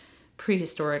from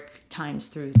prehistoric times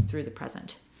through the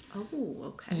present. Oh,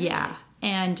 okay. Yeah.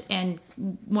 And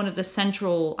one of the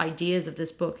central ideas of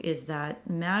this book is that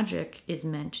magic is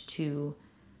meant to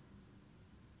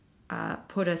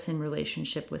put us in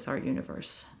relationship with our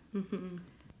universe.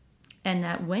 And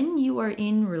that when you are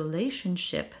in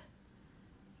relationship,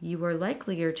 you are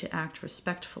likelier to act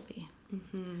respectfully.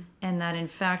 And that, in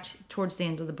fact, towards the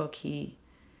end of the book, he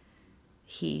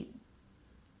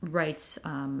writes,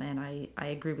 and I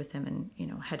agree with him, and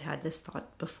had this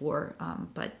thought before,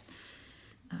 but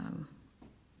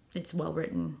it's well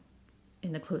written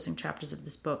in the closing chapters of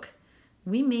this book.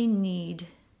 We may need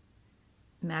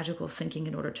magical thinking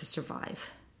in order to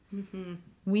survive.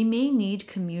 We may need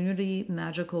community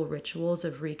magical rituals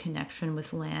of reconnection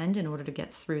with land in order to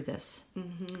get through this.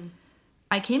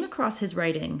 I came across his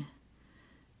writing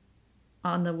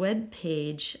on the web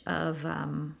page of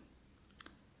an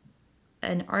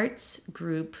arts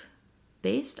group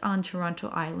based on Toronto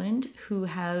Island who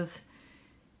have,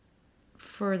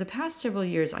 for the past several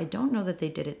years, I don't know that they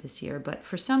did it this year, but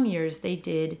for some years they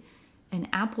did an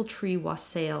apple tree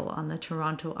wassail on the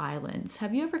Toronto Islands.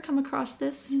 Have you ever come across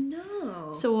this?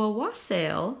 No. So a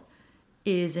wassail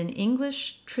is an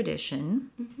English tradition.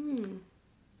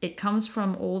 It comes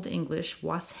from Old English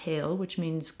washail, which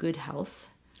means good health.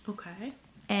 Okay.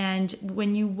 And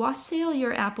when you wassail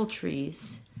your apple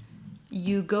trees,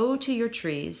 you go to your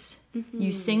trees,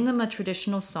 you sing them a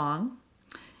traditional song,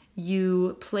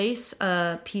 you place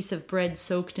a piece of bread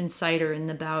soaked in cider in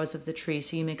the boughs of the tree,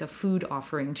 so you make a food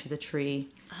offering to the tree.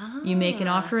 You make an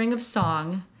offering of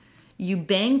song, you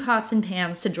bang pots and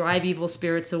pans to drive evil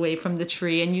spirits away from the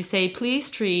tree, and you say,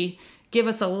 "Please, tree, give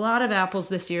us a lot of apples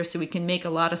this year so we can make a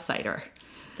lot of cider."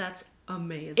 That's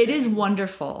amazing. It is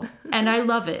wonderful, and I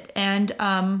love it. And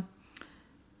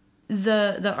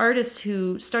the artists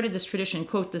who started this tradition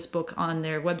quote this book on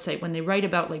their website when they write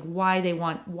about like why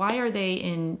are they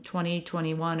in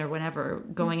 2021 or whenever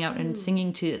going out and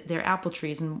singing to their apple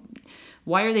trees, and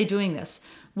why are they doing this?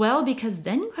 Well, because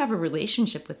then you have a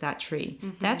relationship with that tree.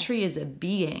 That tree is a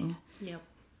being. Yep.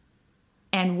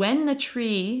 And when the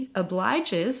tree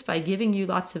obliges by giving you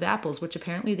lots of apples, which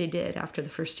apparently they did after the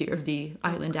first year of the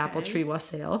Island Apple Tree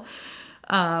Wassail,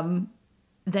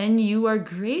 then you are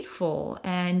grateful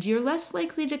and you're less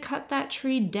likely to cut that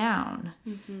tree down.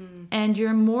 And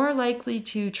you're more likely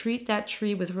to treat that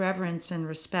tree with reverence and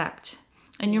respect.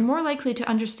 And you're more likely to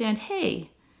understand,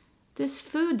 hey, this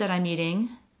food that I'm eating,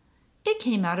 it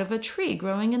came out of a tree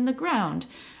growing in the ground.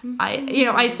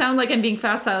 I sound like I'm being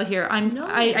facile here.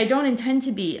 I don't intend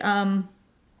to be.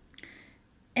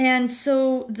 And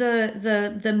so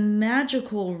the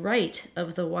magical rite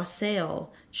of the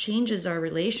wassail changes our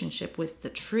relationship with the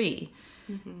tree.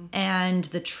 And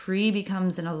the tree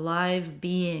becomes an alive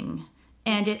being.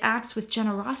 And it acts with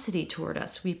generosity toward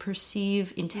us. We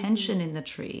perceive intention in the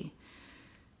tree.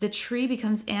 The tree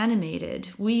becomes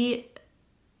animated.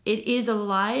 It is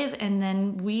alive, and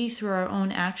then we, through our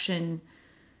own action,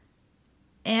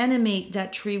 animate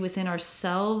that tree within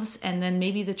ourselves, and then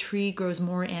maybe the tree grows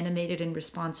more animated in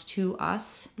response to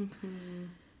us.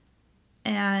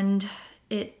 And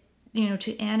it,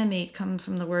 to animate comes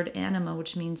from the word anima,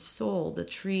 which means soul. The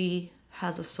tree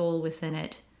has a soul within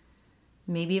it.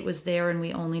 Maybe it was there and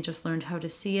we only just learned how to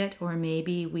see it, or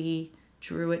maybe we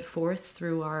drew it forth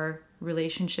through our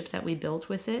relationship that we built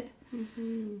with it.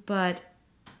 But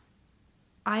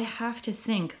I have to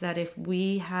think that if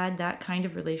we had that kind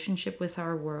of relationship with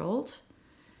our world,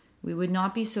 we would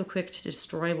not be so quick to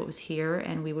destroy what was here,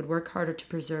 and we would work harder to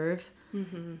preserve,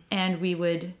 and we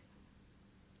would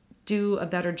do a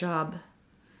better job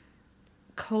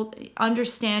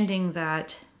understanding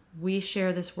that we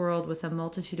share this world with a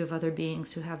multitude of other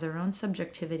beings who have their own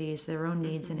subjectivities, their own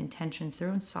needs and intentions, their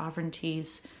own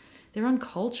sovereignties, their own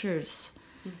cultures.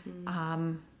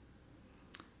 And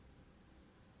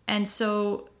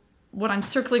so what I'm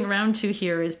circling around to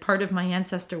here is part of my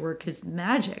ancestor work is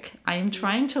magic. I am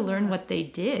trying to learn what they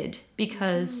did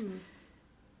because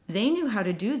they knew how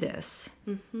to do this.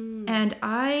 And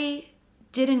I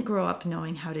didn't grow up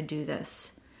knowing how to do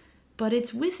this. But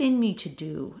it's within me to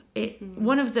do it.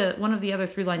 One of the other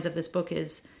through lines of this book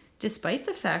is, despite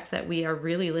the fact that we are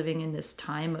really living in this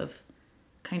time of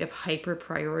kind of hyper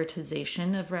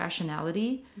prioritization of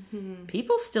rationality,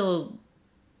 people still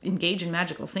engage in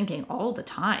magical thinking all the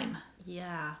time.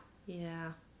 Yeah.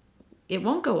 It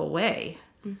won't go away.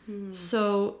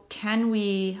 So can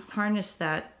we harness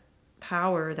that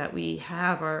power that we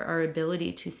have, our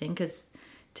ability to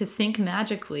think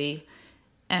magically,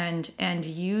 and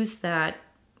use that,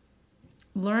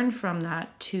 learn from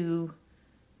that to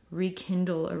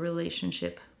rekindle a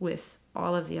relationship with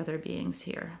all of the other beings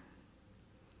here.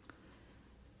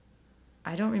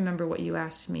 I don't remember what you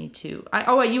asked me to.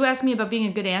 You asked me about being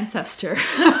a good ancestor.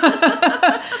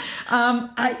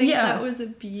 I think that was a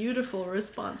beautiful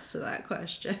response to that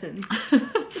question.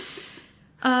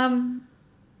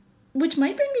 Which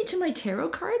might bring me to my tarot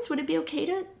cards. Would it be okay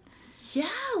to... Yeah,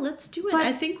 let's do it. But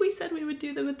I think we said we would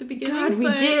do them at the beginning. God, we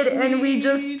did, and we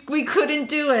couldn't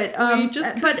do it.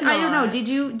 But I don't know. Did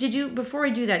you? Before I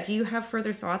do that, do you have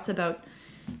further thoughts about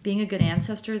being a good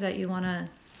ancestor that you want to?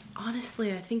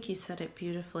 Honestly, I think you said it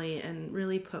beautifully and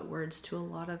really put words to a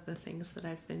lot of the things that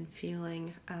I've been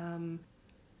feeling.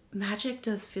 Magic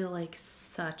does feel like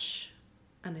such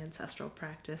an ancestral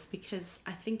practice because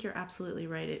I think you're absolutely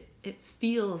right. It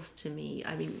feels to me.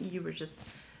 I mean, you were just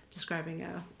describing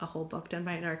a whole book done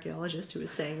by an archaeologist who was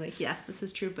saying, like, yes, this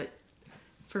is true, but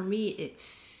for me it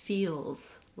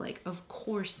feels like, of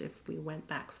course, if we went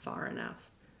back far enough,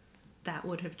 that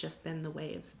would have just been the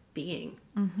way of being.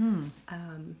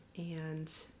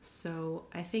 And so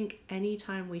I think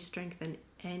anytime we strengthen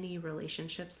any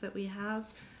relationships that we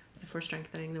have, if we're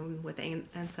strengthening them with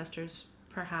ancestors,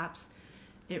 perhaps,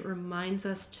 it reminds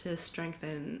us to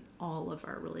strengthen all of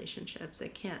our relationships.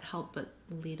 It can't help but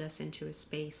lead us into a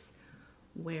space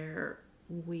where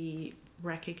we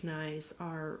recognize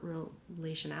our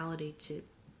relationality to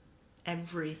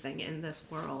everything in this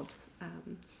world.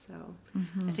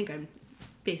 I think I'm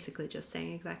basically just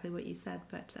saying exactly what you said,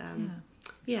 but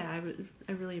I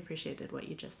really appreciated what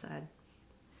you just said.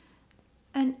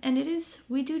 And it is,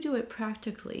 we do it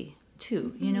practically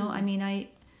too. You know, I mean, I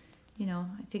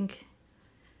think,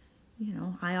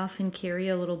 I often carry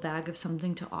a little bag of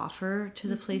something to offer to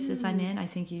the places I'm in. I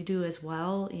think you do as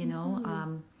well.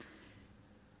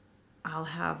 I'll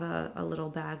have a little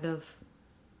bag of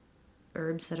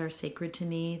herbs that are sacred to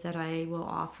me that I will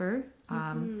offer,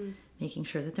 making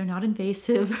sure that they're not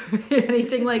invasive or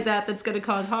anything like that that's going to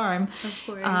cause harm. Of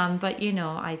course. But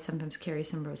I sometimes carry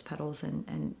some rose petals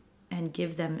and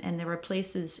give them. And there are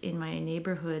places in my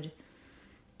neighborhood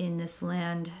in this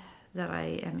land that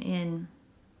I am in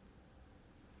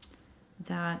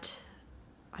that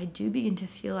I do begin to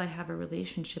feel I have a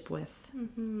relationship with.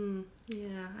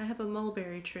 Yeah, I have a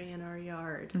mulberry tree in our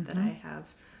yard that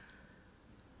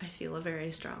I feel a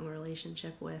very strong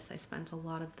relationship with. I spent a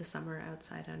lot of the summer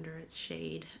outside under its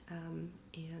shade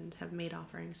and have made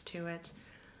offerings to it.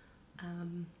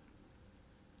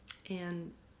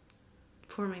 And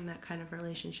forming that kind of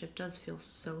relationship does feel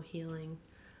so healing,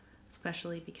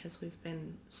 especially because we've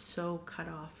been so cut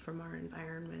off from our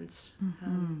environment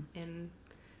in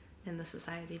the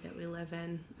society that we live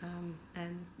in.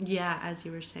 And yeah, as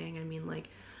you were saying, I mean, like,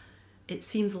 it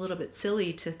seems a little bit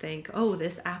silly to think, oh,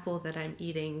 this apple that I'm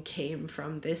eating came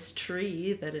from this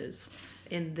tree that is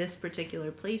in this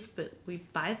particular place, but we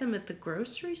buy them at the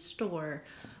grocery store.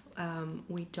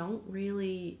 We don't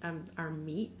really, our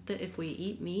meat, that if we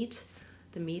eat meat,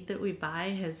 the meat that we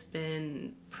buy has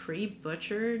been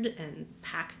pre-butchered and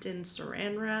packed in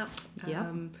saran wrap.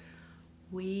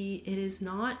 It is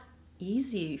not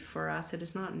easy for us. It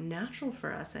is not natural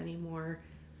for us anymore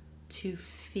to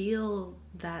feel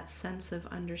that sense of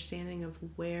understanding of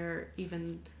where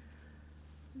even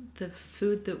the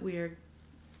food that we're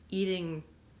eating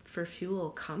for fuel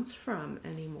comes from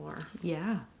anymore.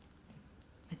 Yeah.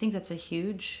 I think that's a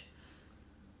huge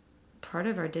part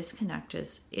of our disconnect.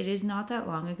 Is it is not that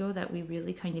long ago that we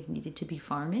really kind of needed to be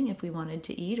farming if we wanted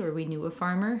to eat, or we knew a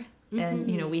farmer and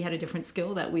we had a different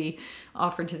skill that we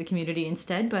offered to the community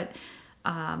instead. But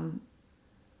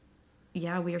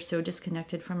we are so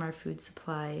disconnected from our food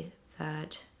supply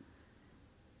that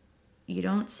you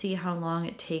don't see how long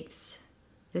it takes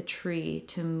the tree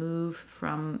to move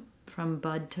from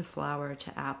bud to flower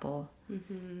to apple.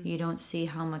 You don't see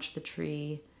how much the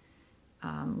tree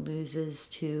loses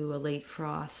to a late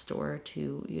frost, or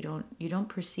to you don't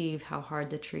perceive how hard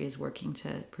the tree is working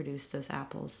to produce those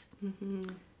apples.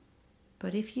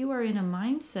 But if you are in a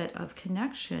mindset of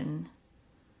connection,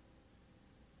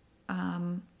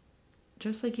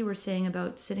 just like you were saying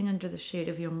about sitting under the shade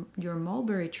of your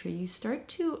mulberry tree, you start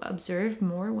to observe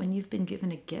more when you've been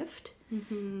given a gift.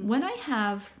 When I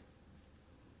have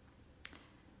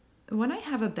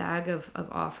a bag of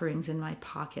offerings in my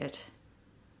pocket,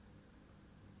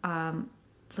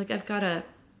 it's like I've got a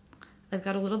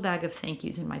little bag of thank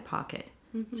yous in my pocket.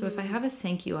 So if I have a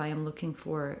thank you, I'm looking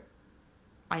for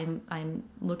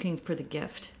the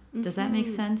gift. Does that make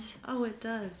sense? Oh, it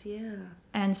does, yeah.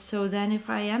 And so then if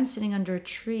I am sitting under a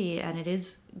tree and it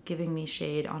is giving me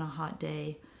shade on a hot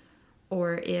day,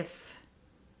 or if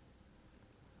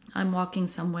I'm walking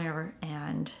somewhere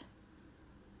and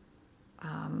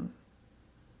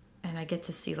I get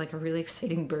to see like a really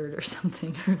exciting bird or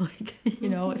something, or like,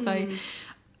 if I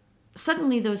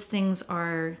suddenly, those things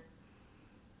are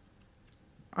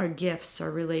gifts,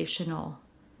 are relational.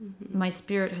 My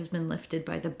spirit has been lifted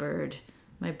by the bird.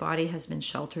 My body has been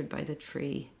sheltered by the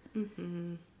tree.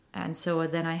 And so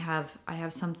then I have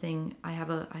something, I have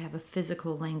a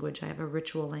physical language, I have a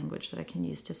ritual language that I can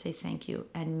use to say thank you.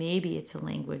 And maybe it's a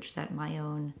language that my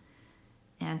own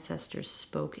ancestors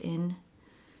spoke in.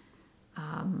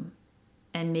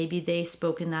 And maybe they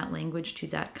spoke in that language to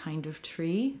that kind of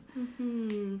tree.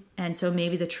 And so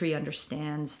maybe the tree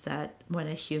understands that when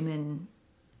a human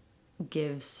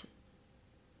gives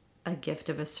a gift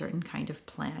of a certain kind of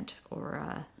plant,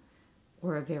 or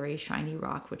a very shiny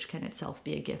rock, which can itself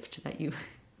be a gift that you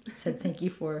said thank you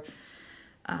for,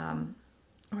 or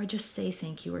I just say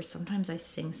thank you, or sometimes I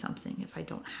sing something if I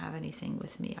don't have anything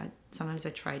with me. Sometimes I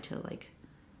try to like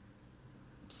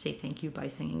say thank you by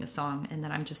singing a song, and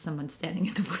then I'm just someone standing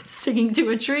in the woods singing to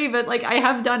a tree, but like I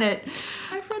have done it.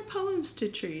 I've read poems to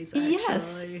trees, actually.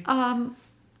 Yes.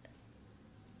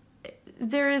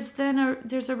 There's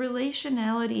a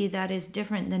relationality that is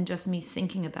different than just me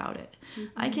thinking about it.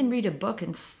 I can read a book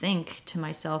and think to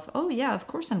myself, oh yeah, of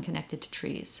course I'm connected to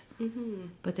trees.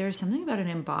 But there's something about an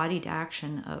embodied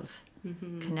action of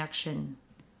connection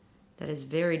that is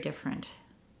very different.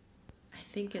 I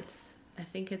think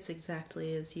it's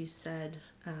exactly as you said.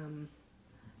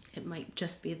 It might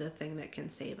just be the thing that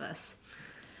can save us.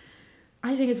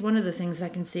 I think it's one of the things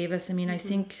that can save us. I mean, I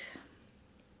think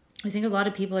a lot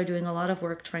of people are doing a lot of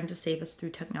work trying to save us through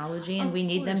technology, and we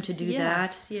need them to do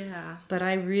that. Yeah. But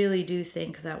I really do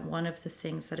think that one of the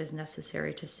things that is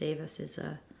necessary to save us is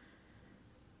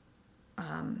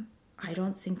I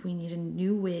don't think we need a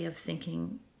new way of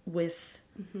thinking with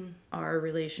our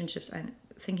relationships. And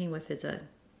thinking with is a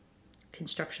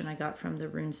construction I got from the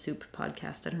Rune Soup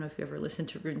podcast. I don't know if you ever listened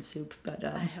to Rune Soup, but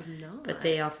I have not. But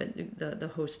they often, the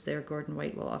host there, Gordon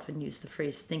White, will often use the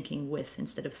phrase "thinking with"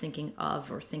 instead of "thinking of"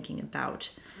 or "thinking about,"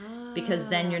 because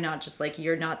then you're not just like,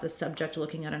 you're not the subject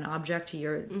looking at an object.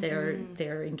 You're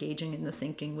they're engaging in the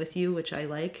thinking with you, which I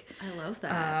like. I love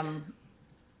that.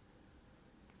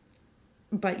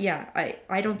 But yeah,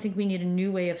 I don't think we need a new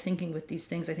way of thinking with these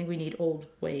things. I think we need old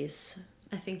ways.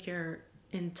 I think you're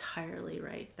entirely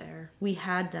right there. We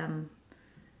had them.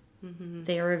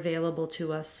 They are available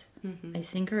to us. I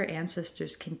think our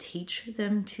ancestors can teach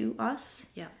them to us.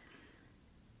 Yeah.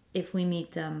 If we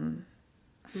meet them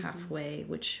halfway,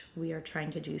 which we are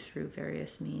trying to do through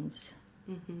various means.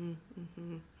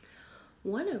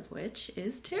 One of which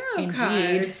is tarot Indeed.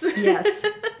 cards. Yes.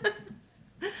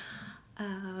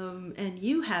 And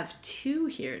you have two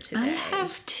here today. I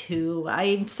have two.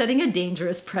 I'm setting a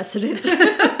dangerous precedent.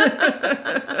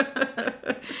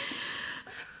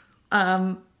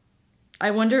 I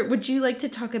wonder, would you like to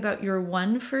talk about your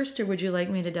one first, or would you like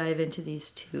me to dive into these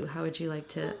two? How would you like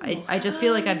to? I just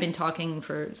feel like I've been talking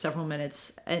for several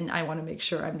minutes, and I want to make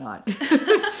sure I'm not.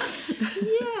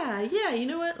 Yeah. You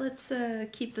know what? Let's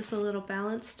keep this a little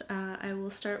balanced. I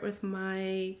will start with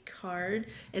my card.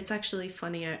 It's actually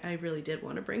funny. I really did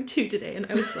want to bring two today, and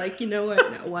I was like, you know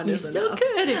what? No, one is enough. You still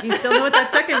could. If you still know what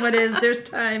that second one is, there's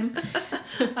time.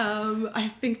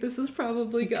 I think this has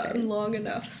probably gotten long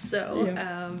enough. So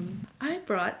I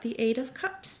brought the Eight of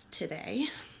Cups today.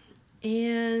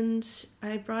 And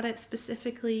I brought it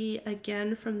specifically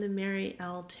again from the Mary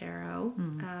L. Tarot,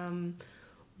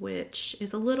 which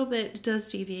is a little bit, does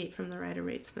deviate from the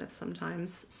Rider-Waite-Smith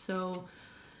sometimes. So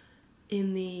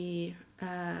in the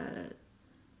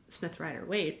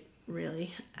Smith-Rider-Waite,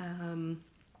 really,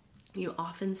 you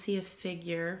often see a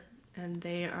figure and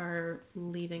they are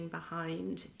leaving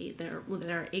behind there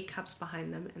are 8 cups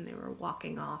behind them, and they were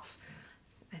walking off,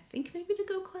 I think maybe to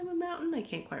go climb a mountain. I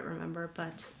can't quite remember,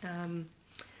 but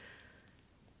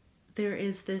there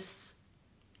is this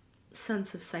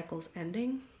sense of cycles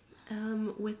ending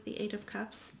with the 8 of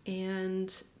Cups,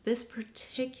 and this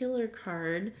particular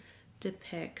card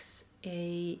depicts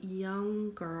a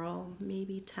young girl,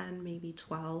 maybe 10, maybe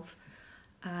 12,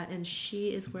 and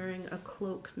she is wearing a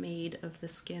cloak made of the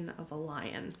skin of a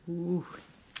lion. Ooh.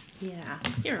 Yeah,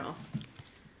 here I'll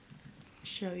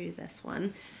show you this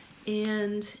one.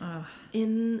 And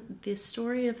in the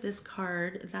story of this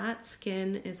card, that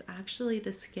skin is actually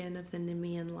the skin of the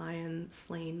Nemean lion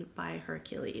slain by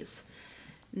Hercules.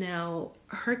 Now,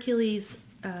 Hercules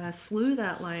slew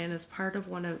that lion as part of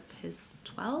one of his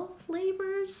 12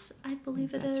 labors, I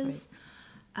believe it is,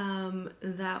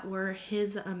 that were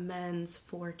his amends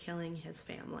for killing his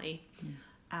family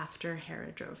after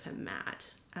Hera drove him mad.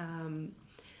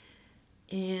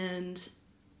 And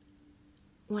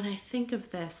when I think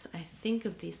of this, I think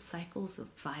of these cycles of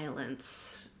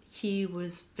violence. He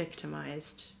was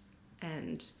victimized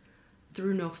and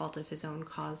through no fault of his own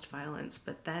caused violence,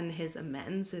 but then his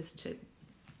amends is to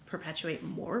perpetuate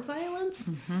more violence,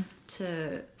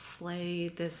 to slay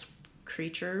this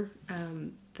creature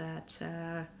and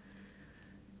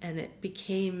it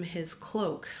became his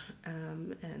cloak,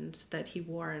 and that he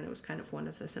wore, and it was kind of one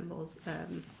of the symbols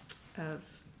of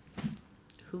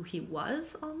who he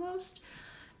was almost.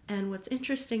 And what's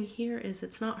interesting here is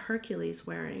it's not Hercules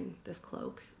wearing this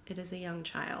cloak. It is a young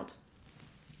child.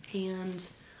 And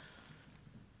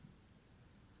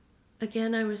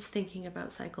again, I was thinking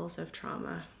about cycles of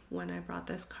trauma when I brought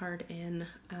this card in.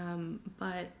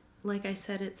 But like I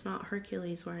said, it's not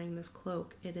Hercules wearing this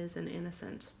cloak. It is an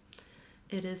innocent.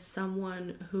 It is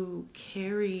someone who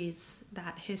carries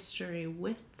that history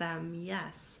with them,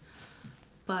 yes,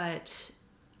 but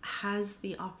has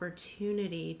the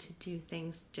opportunity to do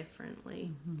things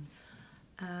differently.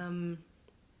 And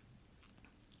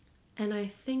I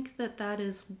think that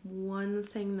is one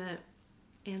thing that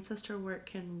ancestor work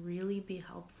can really be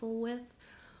helpful with,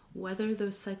 whether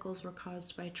those cycles were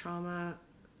caused by trauma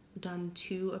done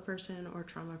to a person or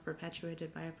trauma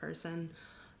perpetuated by a person,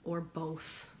 or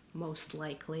both, most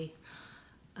likely.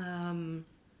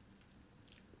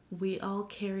 We all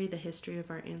carry the history of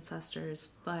our ancestors,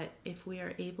 but if we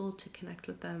are able to connect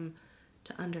with them,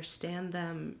 to understand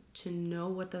them, to know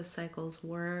what those cycles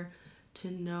were, to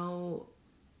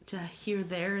hear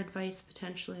their advice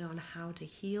potentially on how to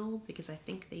heal, because I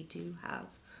think they do have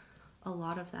a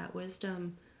lot of that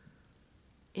wisdom,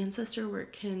 ancestor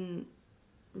work can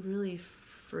really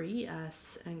free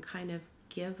us and kind of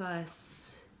give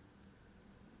us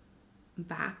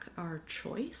back our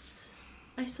choice,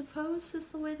 I suppose, is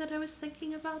the way that I was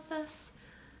thinking about this.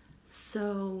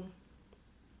 So,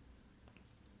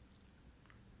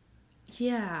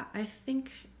 yeah, I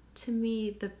think to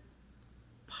me the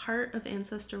part of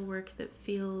ancestor work that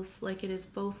feels like it is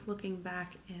both looking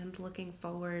back and looking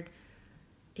forward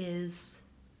is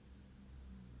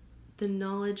the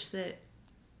knowledge that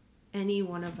any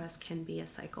one of us can be a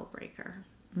cycle breaker.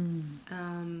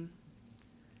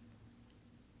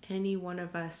 Any one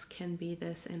of us can be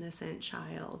this innocent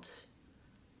child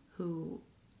who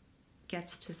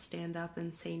gets to stand up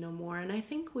and say no more. And I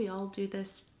think we all do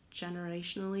this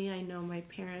generationally. I know my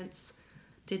parents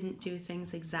didn't do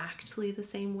things exactly the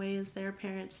same way as their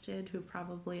parents did, who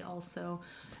probably also,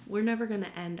 we're never going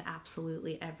to end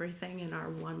absolutely everything in our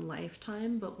one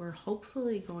lifetime, but we're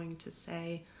hopefully going to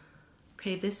say,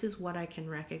 okay, this is what I can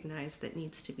recognize that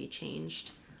needs to be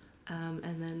changed.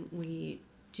 And then we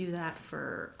do that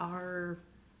for our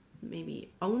maybe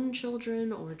own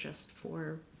children or just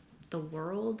for the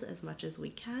world as much as we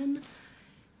can.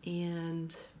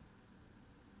 And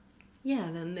yeah,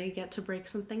 then they get to break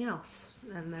something else,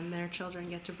 and then their children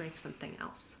get to break something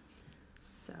else.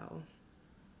 So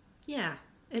yeah,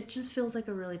 it just feels like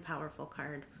a really powerful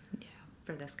card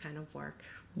for this kind of work.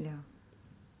 Yeah,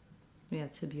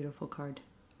 it's a beautiful card.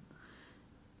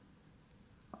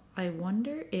 I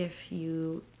wonder if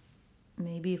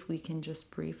we can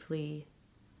just briefly,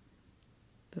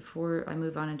 before I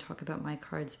move on and talk about my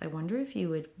cards, I wonder if you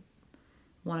would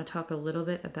want to talk a little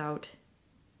bit about,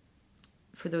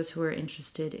 for those who are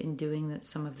interested in doing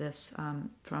some of this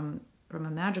from a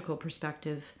magical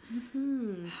perspective,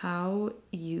 how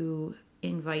you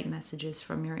invite messages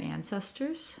from your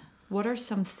ancestors. What are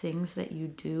some things that you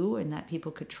do and that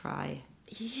people could try?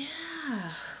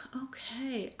 Yeah,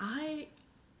 okay.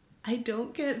 I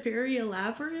don't get very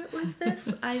elaborate with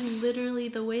this. I literally,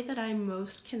 the way that I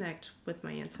most connect with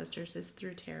my ancestors is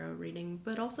through tarot reading,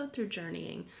 but also through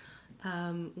journeying.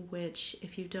 which,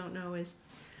 if you don't know, is,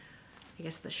 I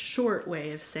guess, the short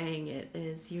way of saying it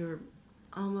is you're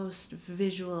almost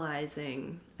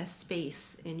visualizing a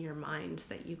space in your mind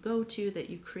that you go to, that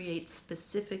you create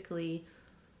specifically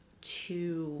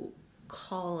to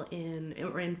call in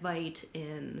or invite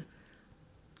in.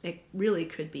 It really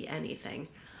could be anything,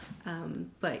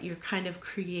 but you're kind of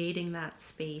creating that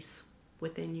space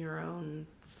within your own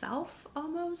self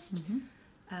almost,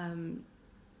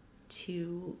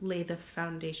 to lay the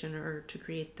foundation or to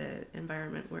create the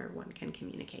environment where one can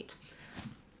communicate.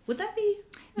 Would that be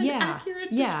an accurate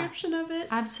description of it?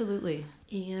 Absolutely.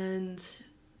 And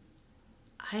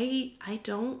I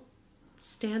don't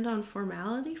stand on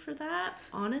formality for that,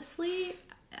 honestly.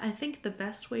 I think the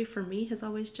best way for me has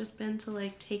always just been to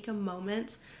like take a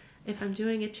moment. If I'm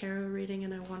doing a tarot reading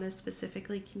and I want to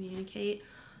specifically communicate,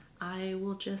 I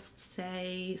will just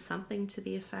say something to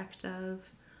the effect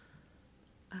of,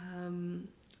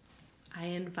 I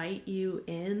invite you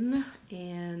in,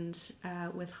 and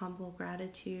with humble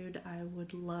gratitude, I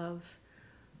would love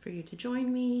for you to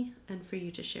join me and for you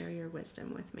to share your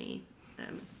wisdom with me,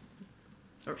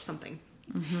 or something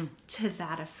to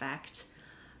that effect.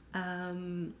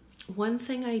 One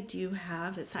thing I do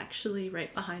have, it's actually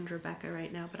right behind Rebecca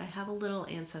right now, but I have a little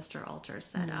ancestor altar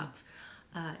set up.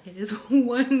 It is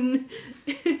one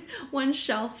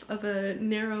shelf of a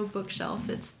narrow bookshelf.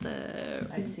 It's the...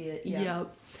 I see it, yeah.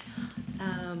 Yep.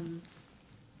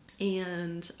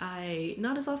 And I,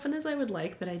 not as often as I would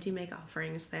like, but I do make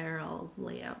offerings there. I'll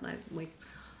lay out, I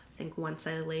think once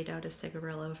I laid out a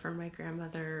cigarillo for my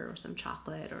grandmother, or some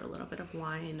chocolate, or a little bit of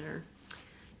wine, or,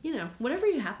 you know, whatever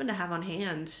you happen to have on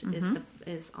hand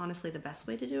is honestly the best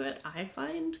way to do it, I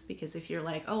find, because if you're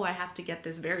like, oh, I have to get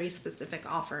this very specific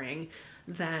offering,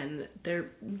 then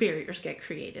barriers get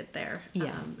created there.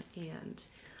 Yeah. And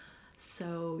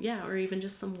so, yeah, or even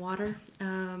just some water.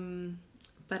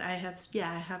 But I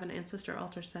have an ancestor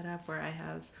altar set up where I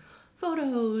have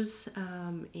photos,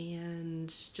 and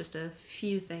just a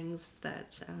few things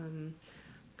that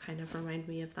kind of remind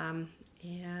me of them.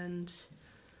 And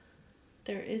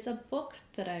there is a book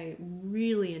that I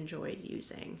really enjoyed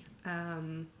using,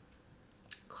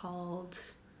 called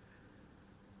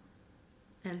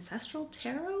Ancestral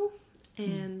Tarot,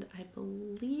 and I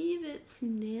believe it's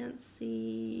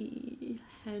Nancy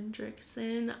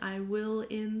Hendrickson. I will,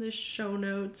 in the show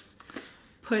notes,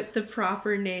 put the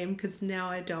proper name, because now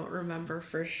I don't remember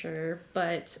for sure.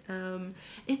 But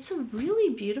it's a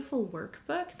really beautiful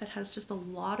workbook that has just a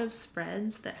lot of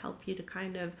spreads that help you to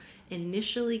kind of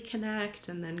initially connect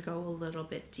and then go a little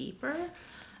bit deeper.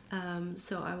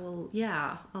 So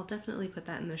I'll definitely put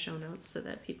that in the show notes so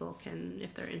that people can,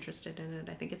 if they're interested in it.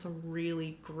 I think it's a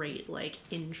really great like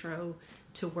intro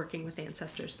to working with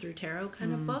ancestors through tarot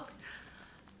kind of book.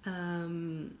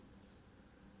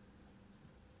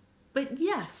 But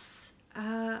yes,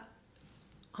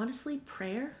 honestly,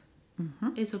 prayer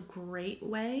is a great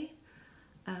way.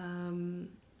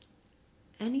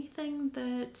 Anything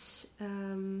that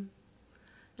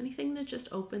just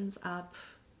opens up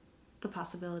the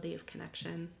possibility of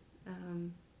connection.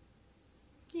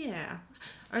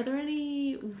 Are there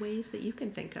any ways that you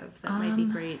can think of that might be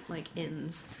great, like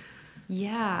ins?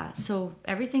 Yeah, so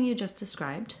everything you just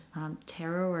described,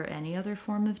 tarot or any other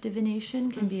form of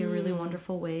divination can be a really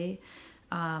wonderful way.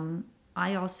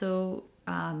 I also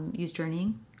use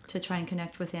journeying to try and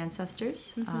connect with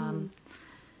ancestors.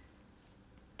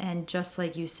 And just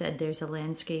like you said, there's a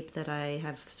landscape that I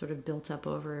have sort of built up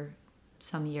over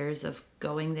some years of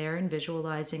going there and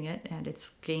visualizing it, and it's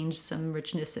gained some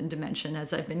richness and dimension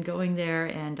as I've been going there.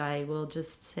 And I will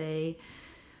just say,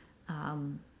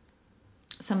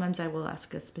 sometimes I will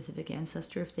ask a specific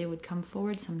ancestor if they would come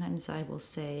forward. Sometimes I will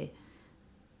say,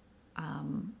 I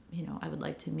would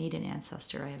like to meet an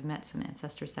ancestor. I have met some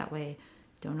ancestors that way.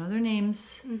 Don't know their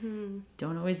names,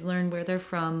 don't always learn where they're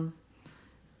from,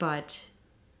 but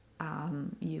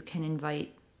you can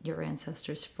invite your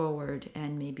ancestors forward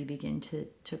and maybe begin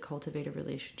to cultivate a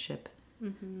relationship.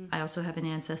 I also have an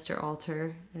ancestor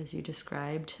altar, as you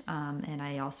described, and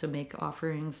I also make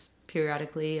offerings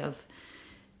periodically of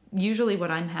usually what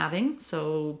I'm having.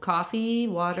 So coffee,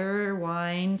 water,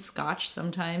 wine, scotch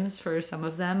sometimes for some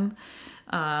of them.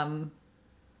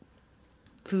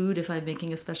 Food, if I'm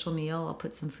making a special meal, I'll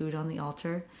put some food on the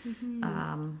altar.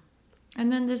 And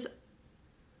then there's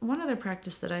one other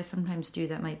practice that I sometimes do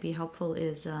that might be helpful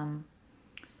is,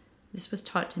 this was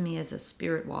taught to me as a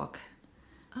spirit walk.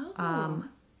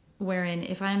 Wherein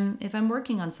if I'm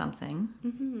working on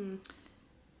something,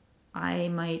 I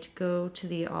might go to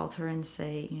the altar and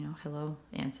say, hello,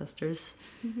 ancestors.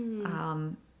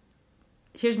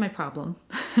 here's my problem.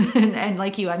 And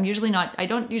like you, I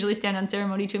don't usually stand on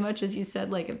ceremony too much, as you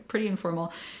said, like pretty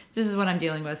informal. This is what I'm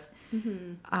dealing with.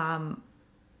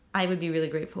 I would be really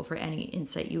grateful for any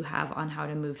insight you have on how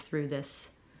to move through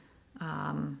this.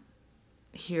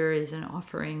 Here is an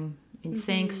offering in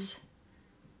thanks.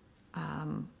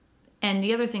 And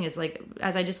the other thing is, like,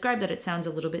 as I described that, it sounds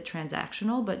a little bit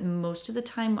transactional, but most of the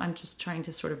time I'm just trying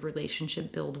to sort of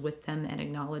relationship build with them and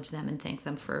acknowledge them and thank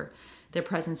them for their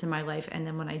presence in my life. And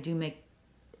then when I do make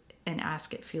an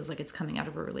ask, it feels like it's coming out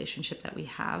of a relationship that we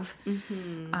have.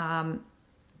 And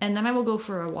then I will go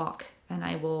for a walk, and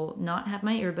I will not have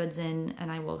my earbuds in,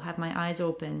 and I will have my eyes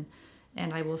open,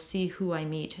 and I will see who I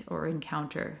meet or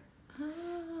encounter.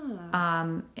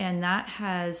 And that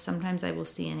has, sometimes I will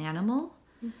see an animal.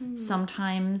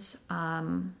 Sometimes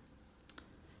I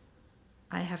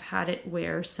have had it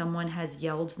where someone has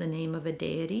yelled the name of a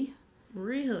deity.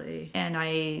 Really? And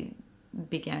I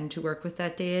began to work with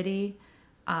that deity.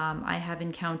 I have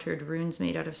encountered runes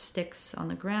made out of sticks on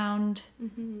the ground,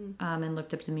 and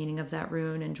looked up the meaning of that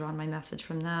rune and drawn my message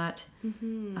from that.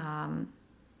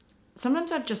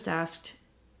 Sometimes I've just asked,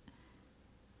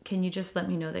 can you just let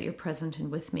me know that you're present and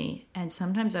with me? And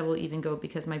sometimes I will even go,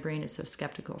 because my brain is so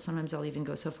skeptical, sometimes I'll even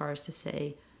go so far as to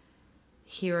say,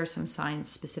 here are some signs,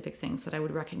 specific things that I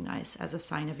would recognize as a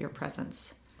sign of your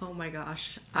presence. Oh my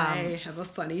gosh. I have a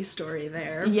funny story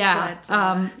there. Yeah. But,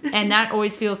 and that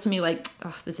always feels to me like,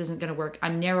 oh, this isn't going to work.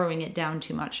 I'm narrowing it down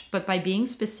too much. But by being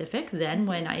specific, then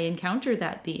when I encounter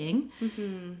that being,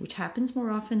 which happens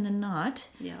more often than not,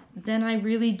 then I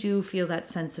really do feel that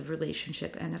sense of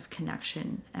relationship and of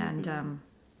connection. And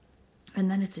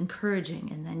then it's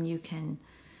encouraging. And then you can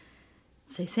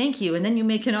say thank you, and then you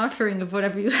make an offering of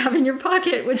whatever you have in your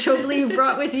pocket, which hopefully you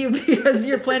brought with you because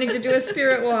you're planning to do a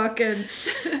spirit walk. And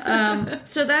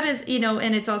so that is,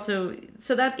 and it's also,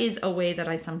 so that is a way that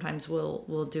I sometimes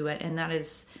will do it. And that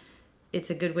is, it's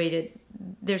a good way to,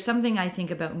 there's something I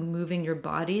think about moving your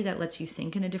body that lets you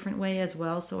think in a different way as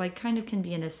well. So I kind of can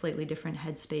be in a slightly different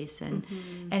headspace, and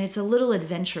it's a little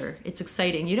adventure. It's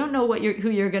exciting. You don't know who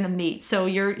you're going to meet. So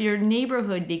your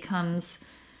neighborhood becomes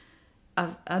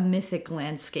a mythic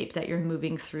landscape that you're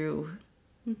moving through,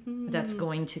 that's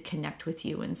going to connect with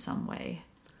you in some way.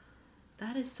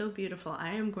 That is so beautiful.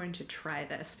 I am going to try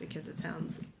this because it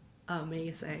sounds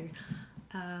amazing.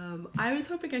 I was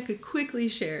hoping I could quickly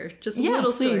share just a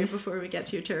little story before we get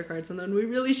to your tarot cards, and then we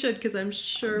really should, because I'm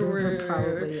sure we're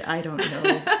probably, I don't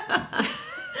know.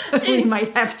 We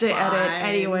might have to edit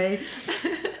anyway.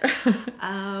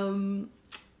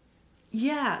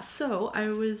 Yeah, so I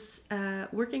was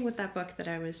working with that book that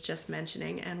I was just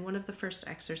mentioning, and one of the first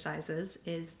exercises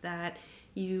is that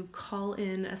you call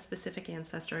in a specific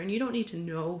ancestor, and you don't need to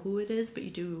know who it is, but you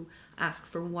do ask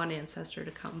for one ancestor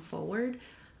to come forward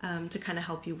to kind of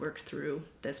help you work through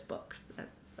this book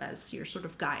as your sort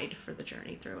of guide for the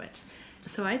journey through it.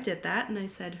 So I did that, and I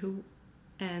said,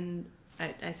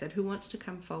 I said, who wants to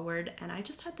come forward? And I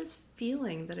just had this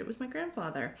feeling that it was my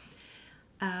grandfather.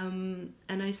 And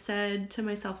I said to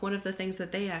myself, one of the things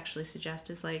that they actually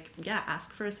suggest is like,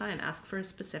 ask for a sign, ask for a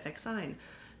specific sign.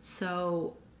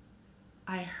 So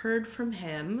I heard from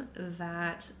him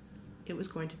that it was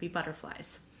going to be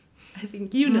butterflies. I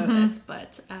think you know this,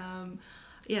 but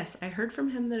yes, I heard from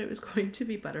him that it was going to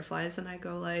be butterflies, and I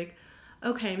go like,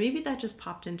 okay, maybe that just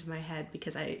popped into my head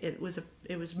because it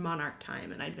was monarch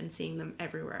time, and I'd been seeing them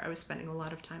everywhere. I was spending a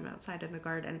lot of time outside in the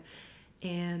garden.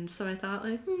 And so I thought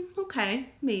like, okay,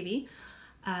 maybe.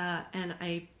 And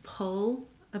I pull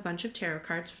a bunch of tarot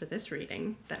cards for this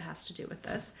reading that has to do with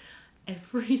this.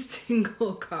 Every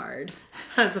single card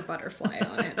has a butterfly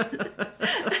on it.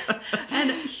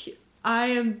 And I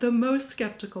am the most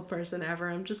skeptical person ever.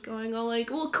 I'm just going all like,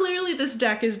 well, clearly this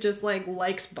deck is just like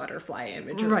likes butterfly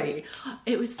imagery. Right.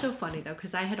 It was so funny though,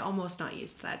 because I had almost not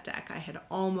used that deck. I had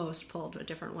almost pulled a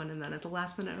different one, and then at the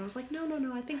last minute I was like,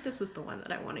 no, I think this is the one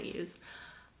that I want to use.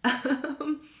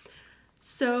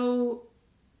 So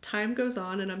time goes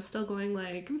on, and I'm still going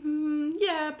like,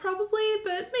 yeah, probably,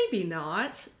 but maybe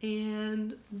not.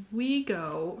 And we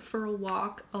go for a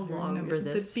walk along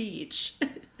the beach.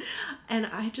 And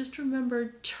I just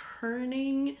remember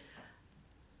turning,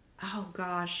 oh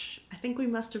gosh, I think we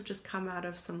must have just come out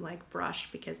of some like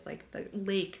brush, because like the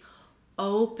lake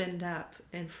opened up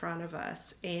in front of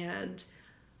us, and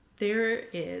there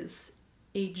is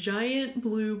a giant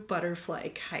blue butterfly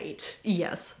kite.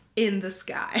 Yes. In the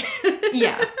sky.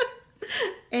 Yeah.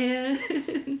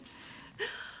 And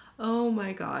oh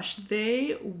my gosh,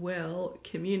 they will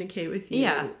communicate with you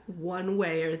one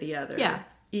way or the other. Yeah.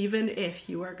 Even if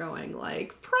you are going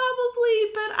like, probably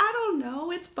but I don't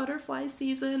know. It's butterfly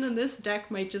season, and this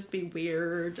deck might just be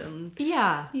weird. And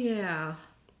yeah.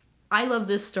 I love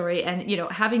this story, and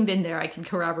having been there, I can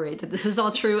corroborate that this is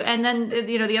all true. And then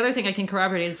the other thing I can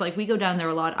corroborate is like we go down there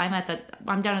a lot. I'm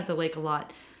down at the lake a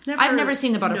lot. I've never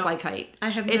seen the butterfly kite. I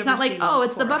have. It's not like, oh,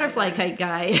 it's the butterfly kite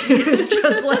guy. It's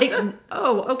just like,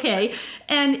 oh, okay.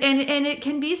 And it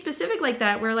can be specific like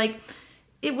that, where like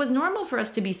it was normal for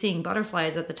us to be seeing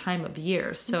butterflies at the time of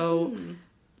year. So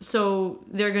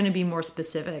they're going to be more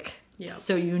specific. Yeah.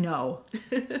 So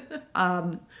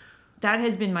that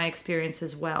has been my experience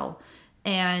as well.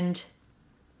 And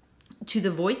to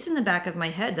the voice in the back of my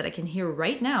head that I can hear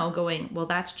right now going, well,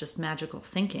 that's just magical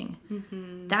thinking.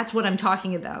 Mm-hmm. That's what I'm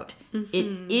talking about. Mm-hmm.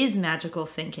 It is magical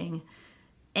thinking.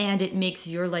 And it makes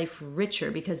your life richer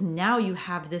because now you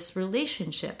have this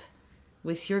relationship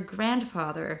with your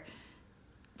grandfather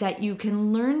that you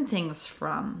can learn things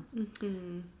from.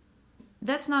 Mm-hmm.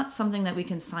 That's not something that we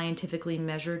can scientifically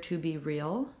measure to be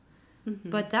real.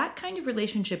 Mm-hmm. But that kind of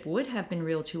relationship would have been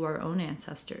real to our own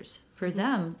ancestors. For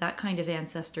them, that kind of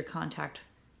ancestor contact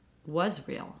was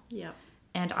real. Yeah.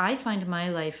 And I find my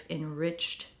life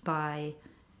enriched by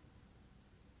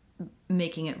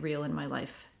making it real in my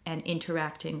life and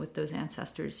interacting with those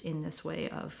ancestors in this way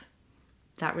of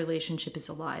that relationship is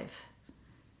alive.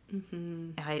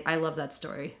 Mm-hmm. I love that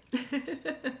story.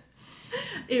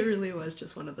 It really was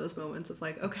just one of those moments of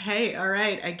like, okay, all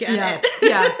right, I get it.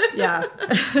 Yeah.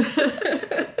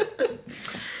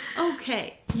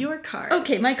 Okay, your cards.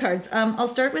 Okay, my cards. I'll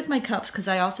start with my cups because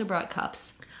I also brought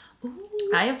cups.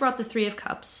 Ooh. I have brought the 3 of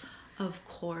Cups. Of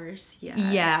course, yes.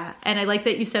 Yeah, and I like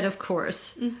that you said of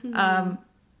course. Mm-hmm.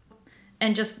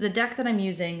 And just the deck that I'm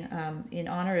using in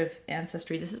honor of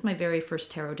ancestry, this is my very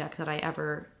first tarot deck that I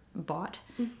ever bought.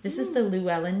 Mm-hmm. This is the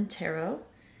Llewellyn Tarot.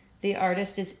 The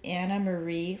artist is Anna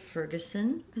Marie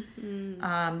Ferguson.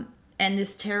 Mm-hmm. And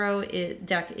this tarot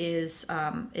deck is,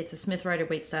 it's a Smith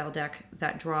Rider-Waite style deck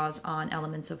that draws on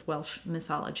elements of Welsh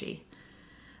mythology.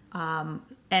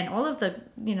 And all of the,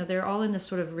 they're all in this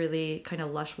sort of really kind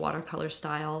of lush watercolor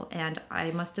style. And I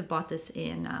must have bought this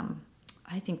in,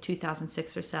 I think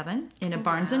 2006 or 7 in a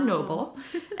Barnes & Noble.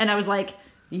 And I was like,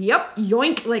 yep,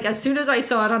 yoink. Like as soon as I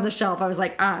saw it on the shelf, I was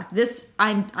like, I'm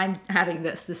having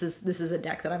this. This is a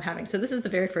deck that I'm having. So this is the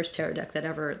very first tarot deck that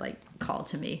ever like called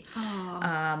to me.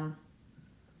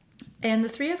 And the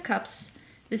 3 of Cups,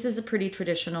 this is a pretty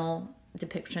traditional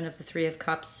depiction of the 3 of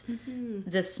Cups. Mm-hmm.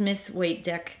 The Smith-Waite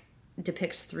deck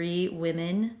depicts 3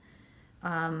 women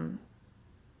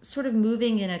sort of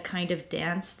moving in a kind of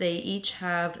dance. They each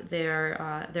have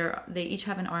they each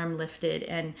have an arm lifted,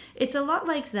 and it's a lot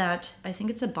like that. I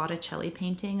think it's a Botticelli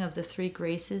painting of the 3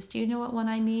 Graces. Do you know what one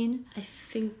I mean? I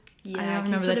think, yeah, I don't I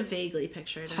remember sort the of vaguely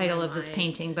picture it title of this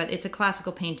painting, but it's a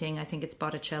classical painting. I think it's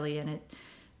Botticelli, and it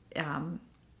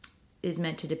is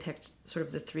meant to depict sort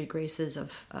of the 3 Graces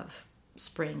of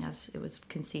spring as it was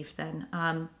conceived then.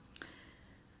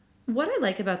 What I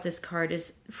like about this card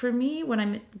is, for me, when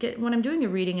I'm doing a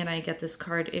reading and I get this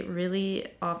card, it really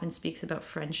often speaks about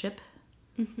friendship.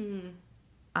 Mm-hmm.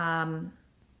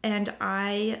 And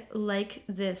I like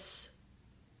this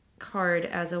card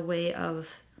as a way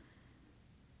of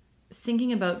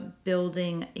thinking about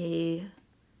building a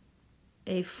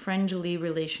friendly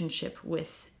relationship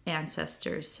with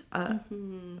ancestors.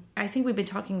 I think we've been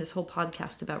talking this whole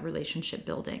podcast about relationship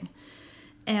building.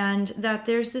 And that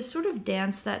there's this sort of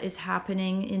dance that is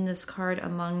happening in this card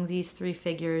among these 3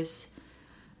 figures,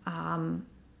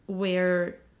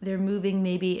 where they're moving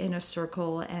maybe in a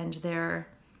circle and they're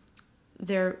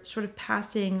sort of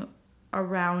passing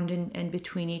around and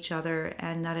between each other,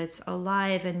 and that it's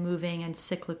alive and moving and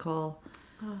cyclical.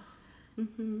 Oh.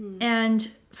 Mm-hmm. And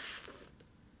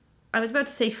I was about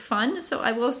to say fun, so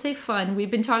I will say fun.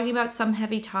 We've been talking about some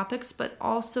heavy topics, but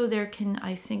also there can,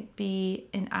 I think, be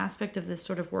an aspect of this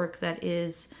sort of work that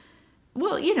is,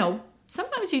 well,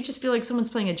 sometimes you just feel like someone's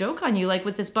playing a joke on you, like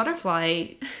with this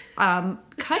butterfly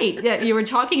kite that you were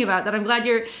talking about, that I'm glad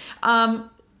you're, I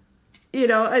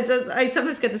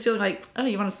sometimes get this feeling like, oh,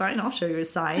 you want a sign? I'll show you a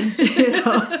sign.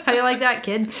 How you like that,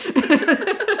 kid?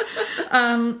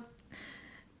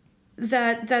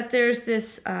 That there's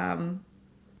this...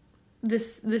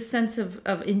 This sense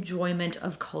of enjoyment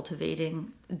of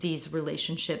cultivating these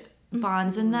relationship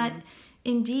bonds, and that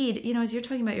indeed, as you're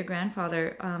talking about your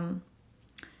grandfather,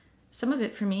 some of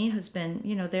it for me has been,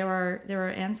 there are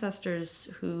ancestors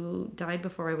who died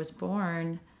before I was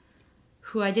born,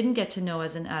 who I didn't get to know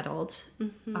as an adult,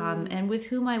 and with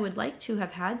whom I would like to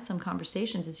have had some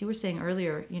conversations. As you were saying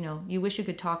earlier, you wish you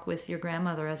could talk with your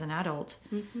grandmother as an adult.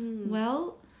 Mm-hmm.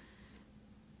 Well,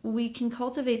 we can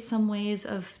cultivate some ways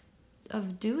of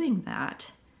doing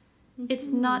that. It's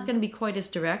not going to be quite as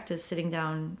direct as sitting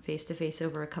down face to face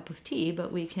over a cup of tea,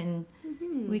 but we can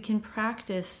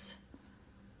practice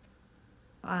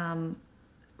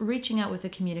reaching out with a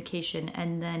communication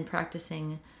and then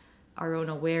practicing our own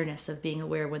awareness of being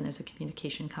aware when there's a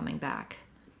communication coming back.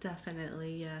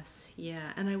 Definitely, yes.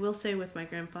 Yeah. And I will say with my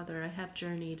grandfather, I have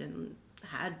journeyed and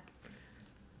had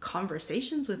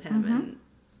conversations with him, and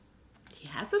he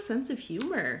has a sense of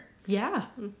humor. Yeah.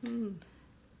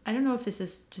 I don't know if this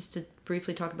is, just to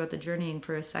briefly talk about the journeying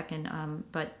for a second,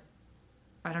 but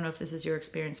I don't know if this is your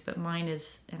experience, but mine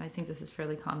is, and I think this is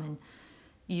fairly common.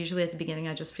 Usually at the beginning,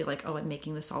 I just feel like, oh, I'm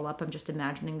making this all up. I'm just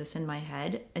imagining this in my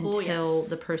head until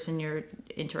the person you're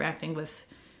interacting with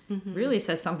really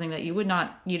says something that you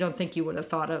don't think you would have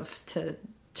thought of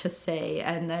to say.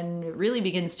 And then it really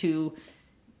begins to,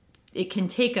 it can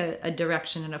take a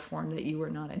direction and a form that you were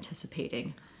not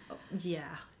anticipating.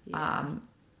 Yeah.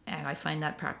 And I find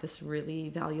that practice really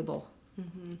valuable.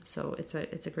 So it's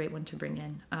a great one to bring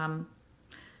in.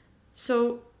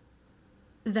 So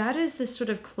that is this sort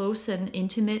of close and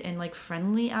intimate and like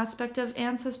friendly aspect of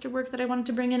ancestor work that I wanted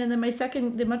to bring in. And then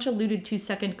the much alluded to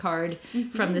second card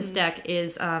from this deck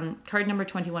is card number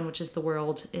 21, which is the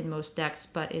world in most decks,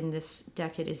 but in this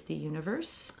deck it is the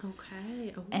universe.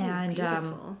 Okay. Oh, and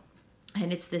beautiful.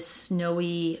 And it's this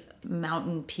snowy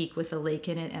mountain peak with a lake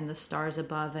in it and the stars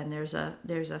above, and there's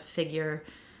a figure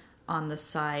on the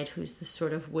side who's this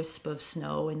sort of wisp of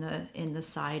snow in the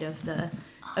side of the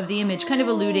image, kind of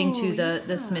alluding to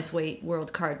the Smith-Waite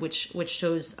world card, which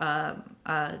shows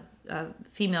a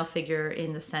female figure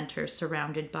in the center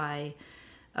surrounded by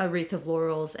a wreath of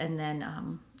laurels and then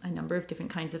a number of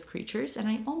different kinds of creatures. And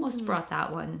I almost brought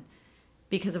that one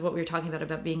because of what we were talking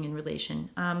about being in relation.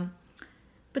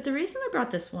 But the reason I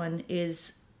brought this one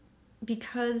is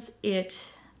because it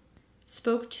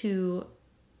spoke to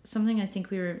something I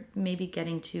think we were maybe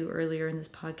getting to earlier in this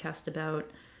podcast about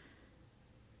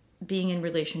being in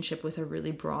relationship with a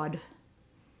really broad,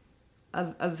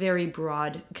 a very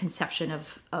broad conception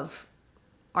of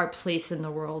our place in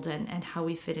the world and how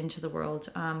we fit into the world.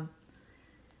 And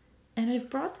I've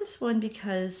brought this one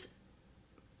because,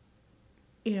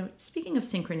 speaking of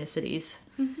synchronicities,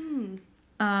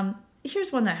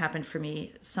 here's one that happened for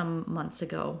me some months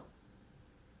ago.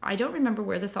 I don't remember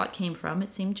where the thought came from. It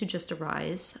seemed to just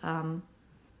arise.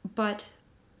 But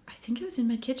I think it was in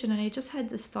my kitchen and I just had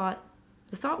this thought.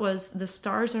 The thought was, the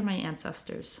stars are my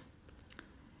ancestors.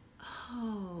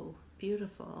 Oh,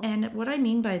 beautiful. And what I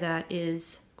mean by that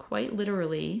is, quite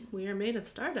literally, we are made of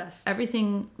stardust.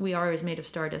 Everything we are is made of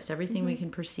stardust. Everything we can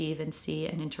perceive and see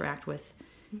and interact with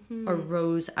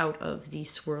arose out of the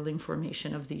swirling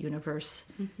formation of the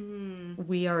universe.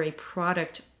 We are a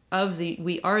product of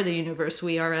we are the universe.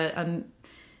 We are an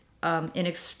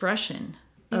expression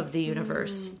of the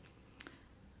universe.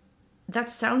 That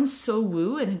sounds so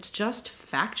woo, and it's just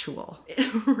factual.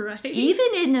 Right? Even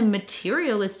in a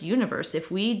materialist universe, if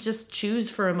we just choose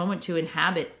for a moment to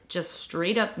inhabit just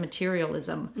straight up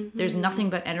materialism, there's nothing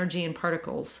but energy and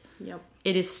particles. Yep.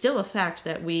 It is still a fact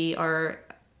that we are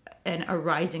an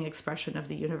arising expression of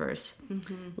the universe,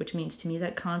 which means to me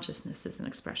that consciousness is an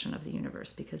expression of the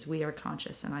universe because we are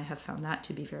conscious, and I have found that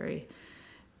to be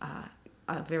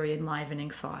a very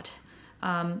enlivening thought.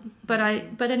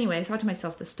 But anyway, I thought to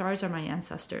myself, the stars are my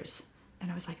ancestors,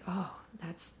 and I was like, oh,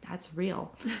 that's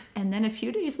real. And then a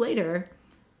few days later,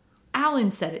 Alan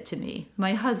said it to me,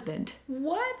 my husband.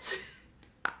 What?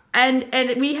 And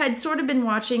we had sort of been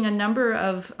watching a number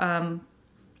of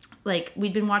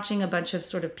we'd been watching a bunch of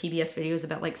sort of PBS videos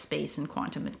about like space and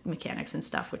quantum mechanics and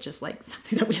stuff, which is like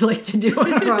something that we like to do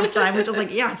in our off time, which is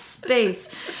like, yes,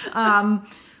 space.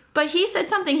 But he said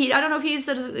something, I don't know if he used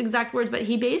the exact words, but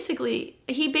he basically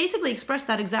expressed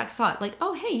that exact thought. Like,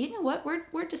 oh, hey, you know what?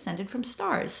 We're descended from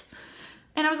stars.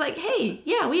 And I was like, hey,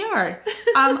 yeah, we are.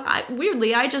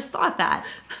 Weirdly, I just thought that.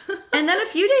 And then a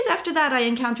few days after that, I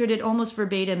encountered it almost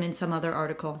verbatim in some other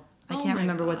article. I can't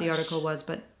remember what the article was,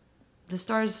 but the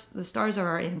stars are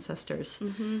our ancestors.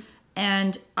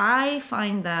 And I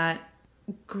find that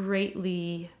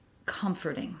greatly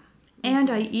comforting.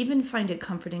 And I even find it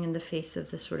comforting in the face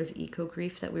of the sort of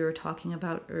eco-grief that we were talking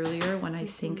about earlier, when I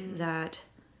think that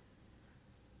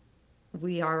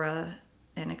we are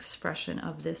an expression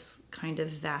of this kind of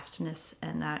vastness,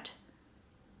 and that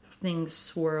things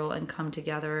swirl and come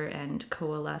together and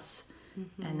coalesce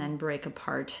and then break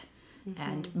apart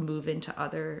and move into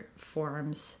other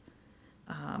forms.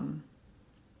 And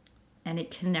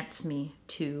it connects me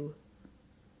to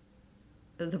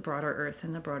the broader earth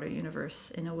and the broader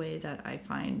universe in a way that I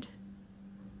find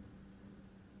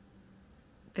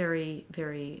very,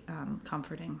 very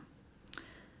comforting.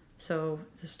 So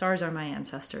the stars are my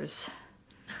ancestors.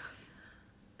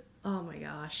 Oh my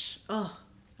gosh. Oh,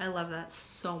 I love that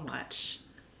so much.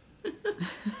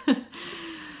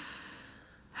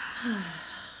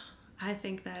 I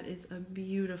think that is a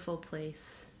beautiful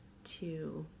place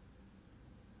to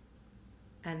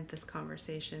end this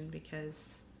conversation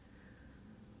because,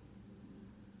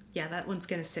 yeah, that one's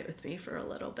going to sit with me for a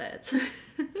little bit.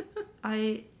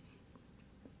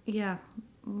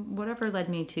 Whatever led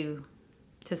me to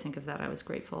think of that, I was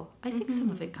grateful. I think some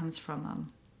of it comes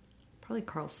from probably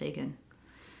Carl Sagan.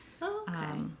 Oh,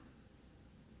 okay.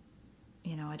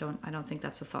 I don't think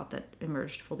that's a thought that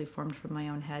emerged fully formed from my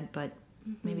own head, but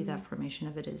maybe that formation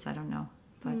of it is. I don't know.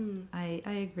 But I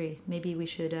agree. Maybe we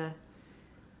should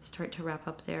start to wrap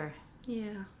up there.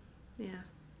 Yeah.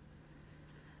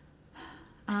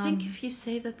 I think if you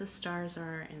say that the stars are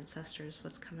our ancestors,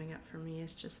 what's coming up for me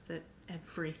is just that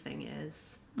everything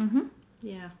is. Mm-hmm.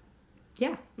 Yeah.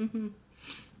 Yeah. Mm-hmm.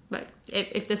 But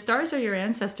if the stars are your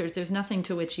ancestors, there's nothing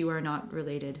to which you are not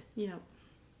related. Yeah.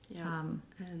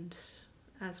 And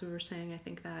as we were saying, I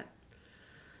think that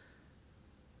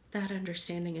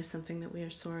understanding is something that we are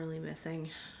sorely missing,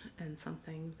 and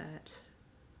something that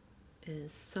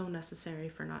is so necessary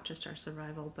for not just our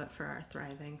survival, but for our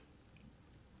thriving.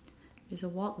 There's a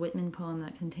Walt Whitman poem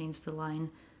that contains the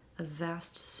line, "A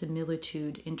vast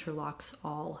similitude interlocks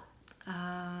all."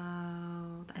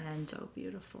 Oh, that's so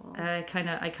beautiful. I kind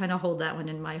of hold that one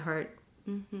in my heart.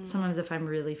 Mm-hmm. Sometimes if I'm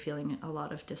really feeling a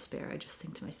lot of despair, I just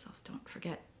think to myself, don't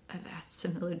forget, a vast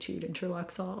similitude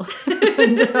interlocks all.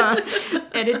 and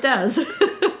it does.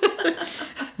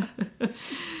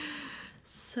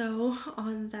 So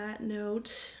on that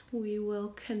note, we will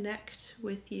connect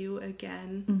with you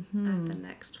again at the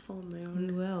next full moon.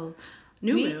 We will.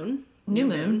 New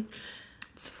moon.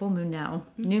 It's full moon now.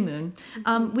 New moon.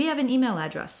 We have an email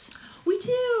address. We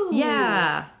do.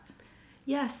 Yeah.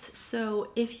 Yes.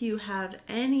 So if you have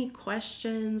any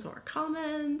questions or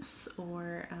comments,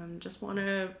 or just want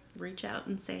to reach out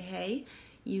and say hey,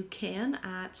 you can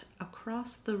at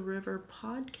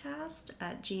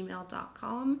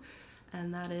acrosstheriverpodcast@gmail.com.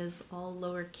 And that is all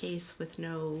lowercase with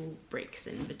no breaks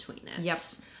in between it. Yep.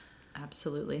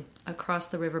 Absolutely.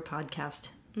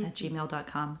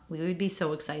 acrosstheriverpodcast@gmail.com. We would be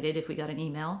so excited if we got an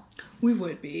email. We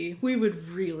would be. We would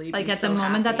really be. Like at the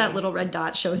moment that little red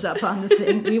dot shows up on the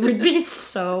thing, we would be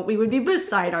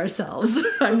beside ourselves.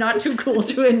 I'm not too cool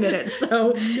to admit it.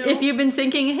 So if you've been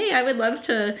thinking, hey, I would love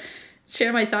to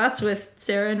share my thoughts with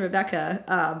Sarah and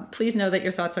Rebecca, please know that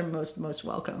your thoughts are most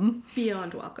welcome.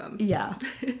 Beyond welcome. Yeah.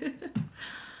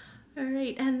 All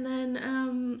right. And then,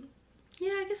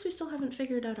 I guess we still haven't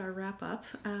figured out our wrap up.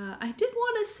 I did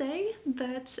want to say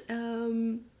that,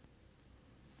 no,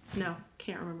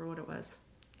 can't remember what it was.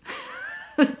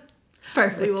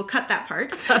 Perfect. We will cut that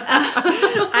part.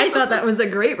 I thought that was a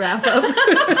great wrap up.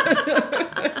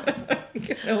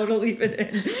 I want to leave it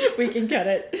in. We can cut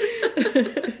it.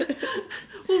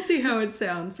 We'll see how it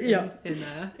sounds in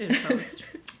post.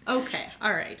 Okay,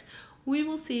 all right. We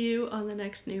will see you on the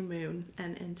next new moon,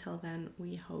 and until then,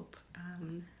 we hope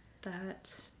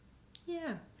that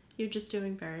you're just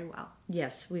doing very well.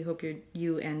 Yes, we hope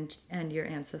you and your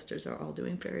ancestors are all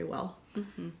doing very well.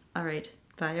 Mm-hmm. All right,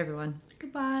 bye everyone.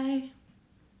 Goodbye.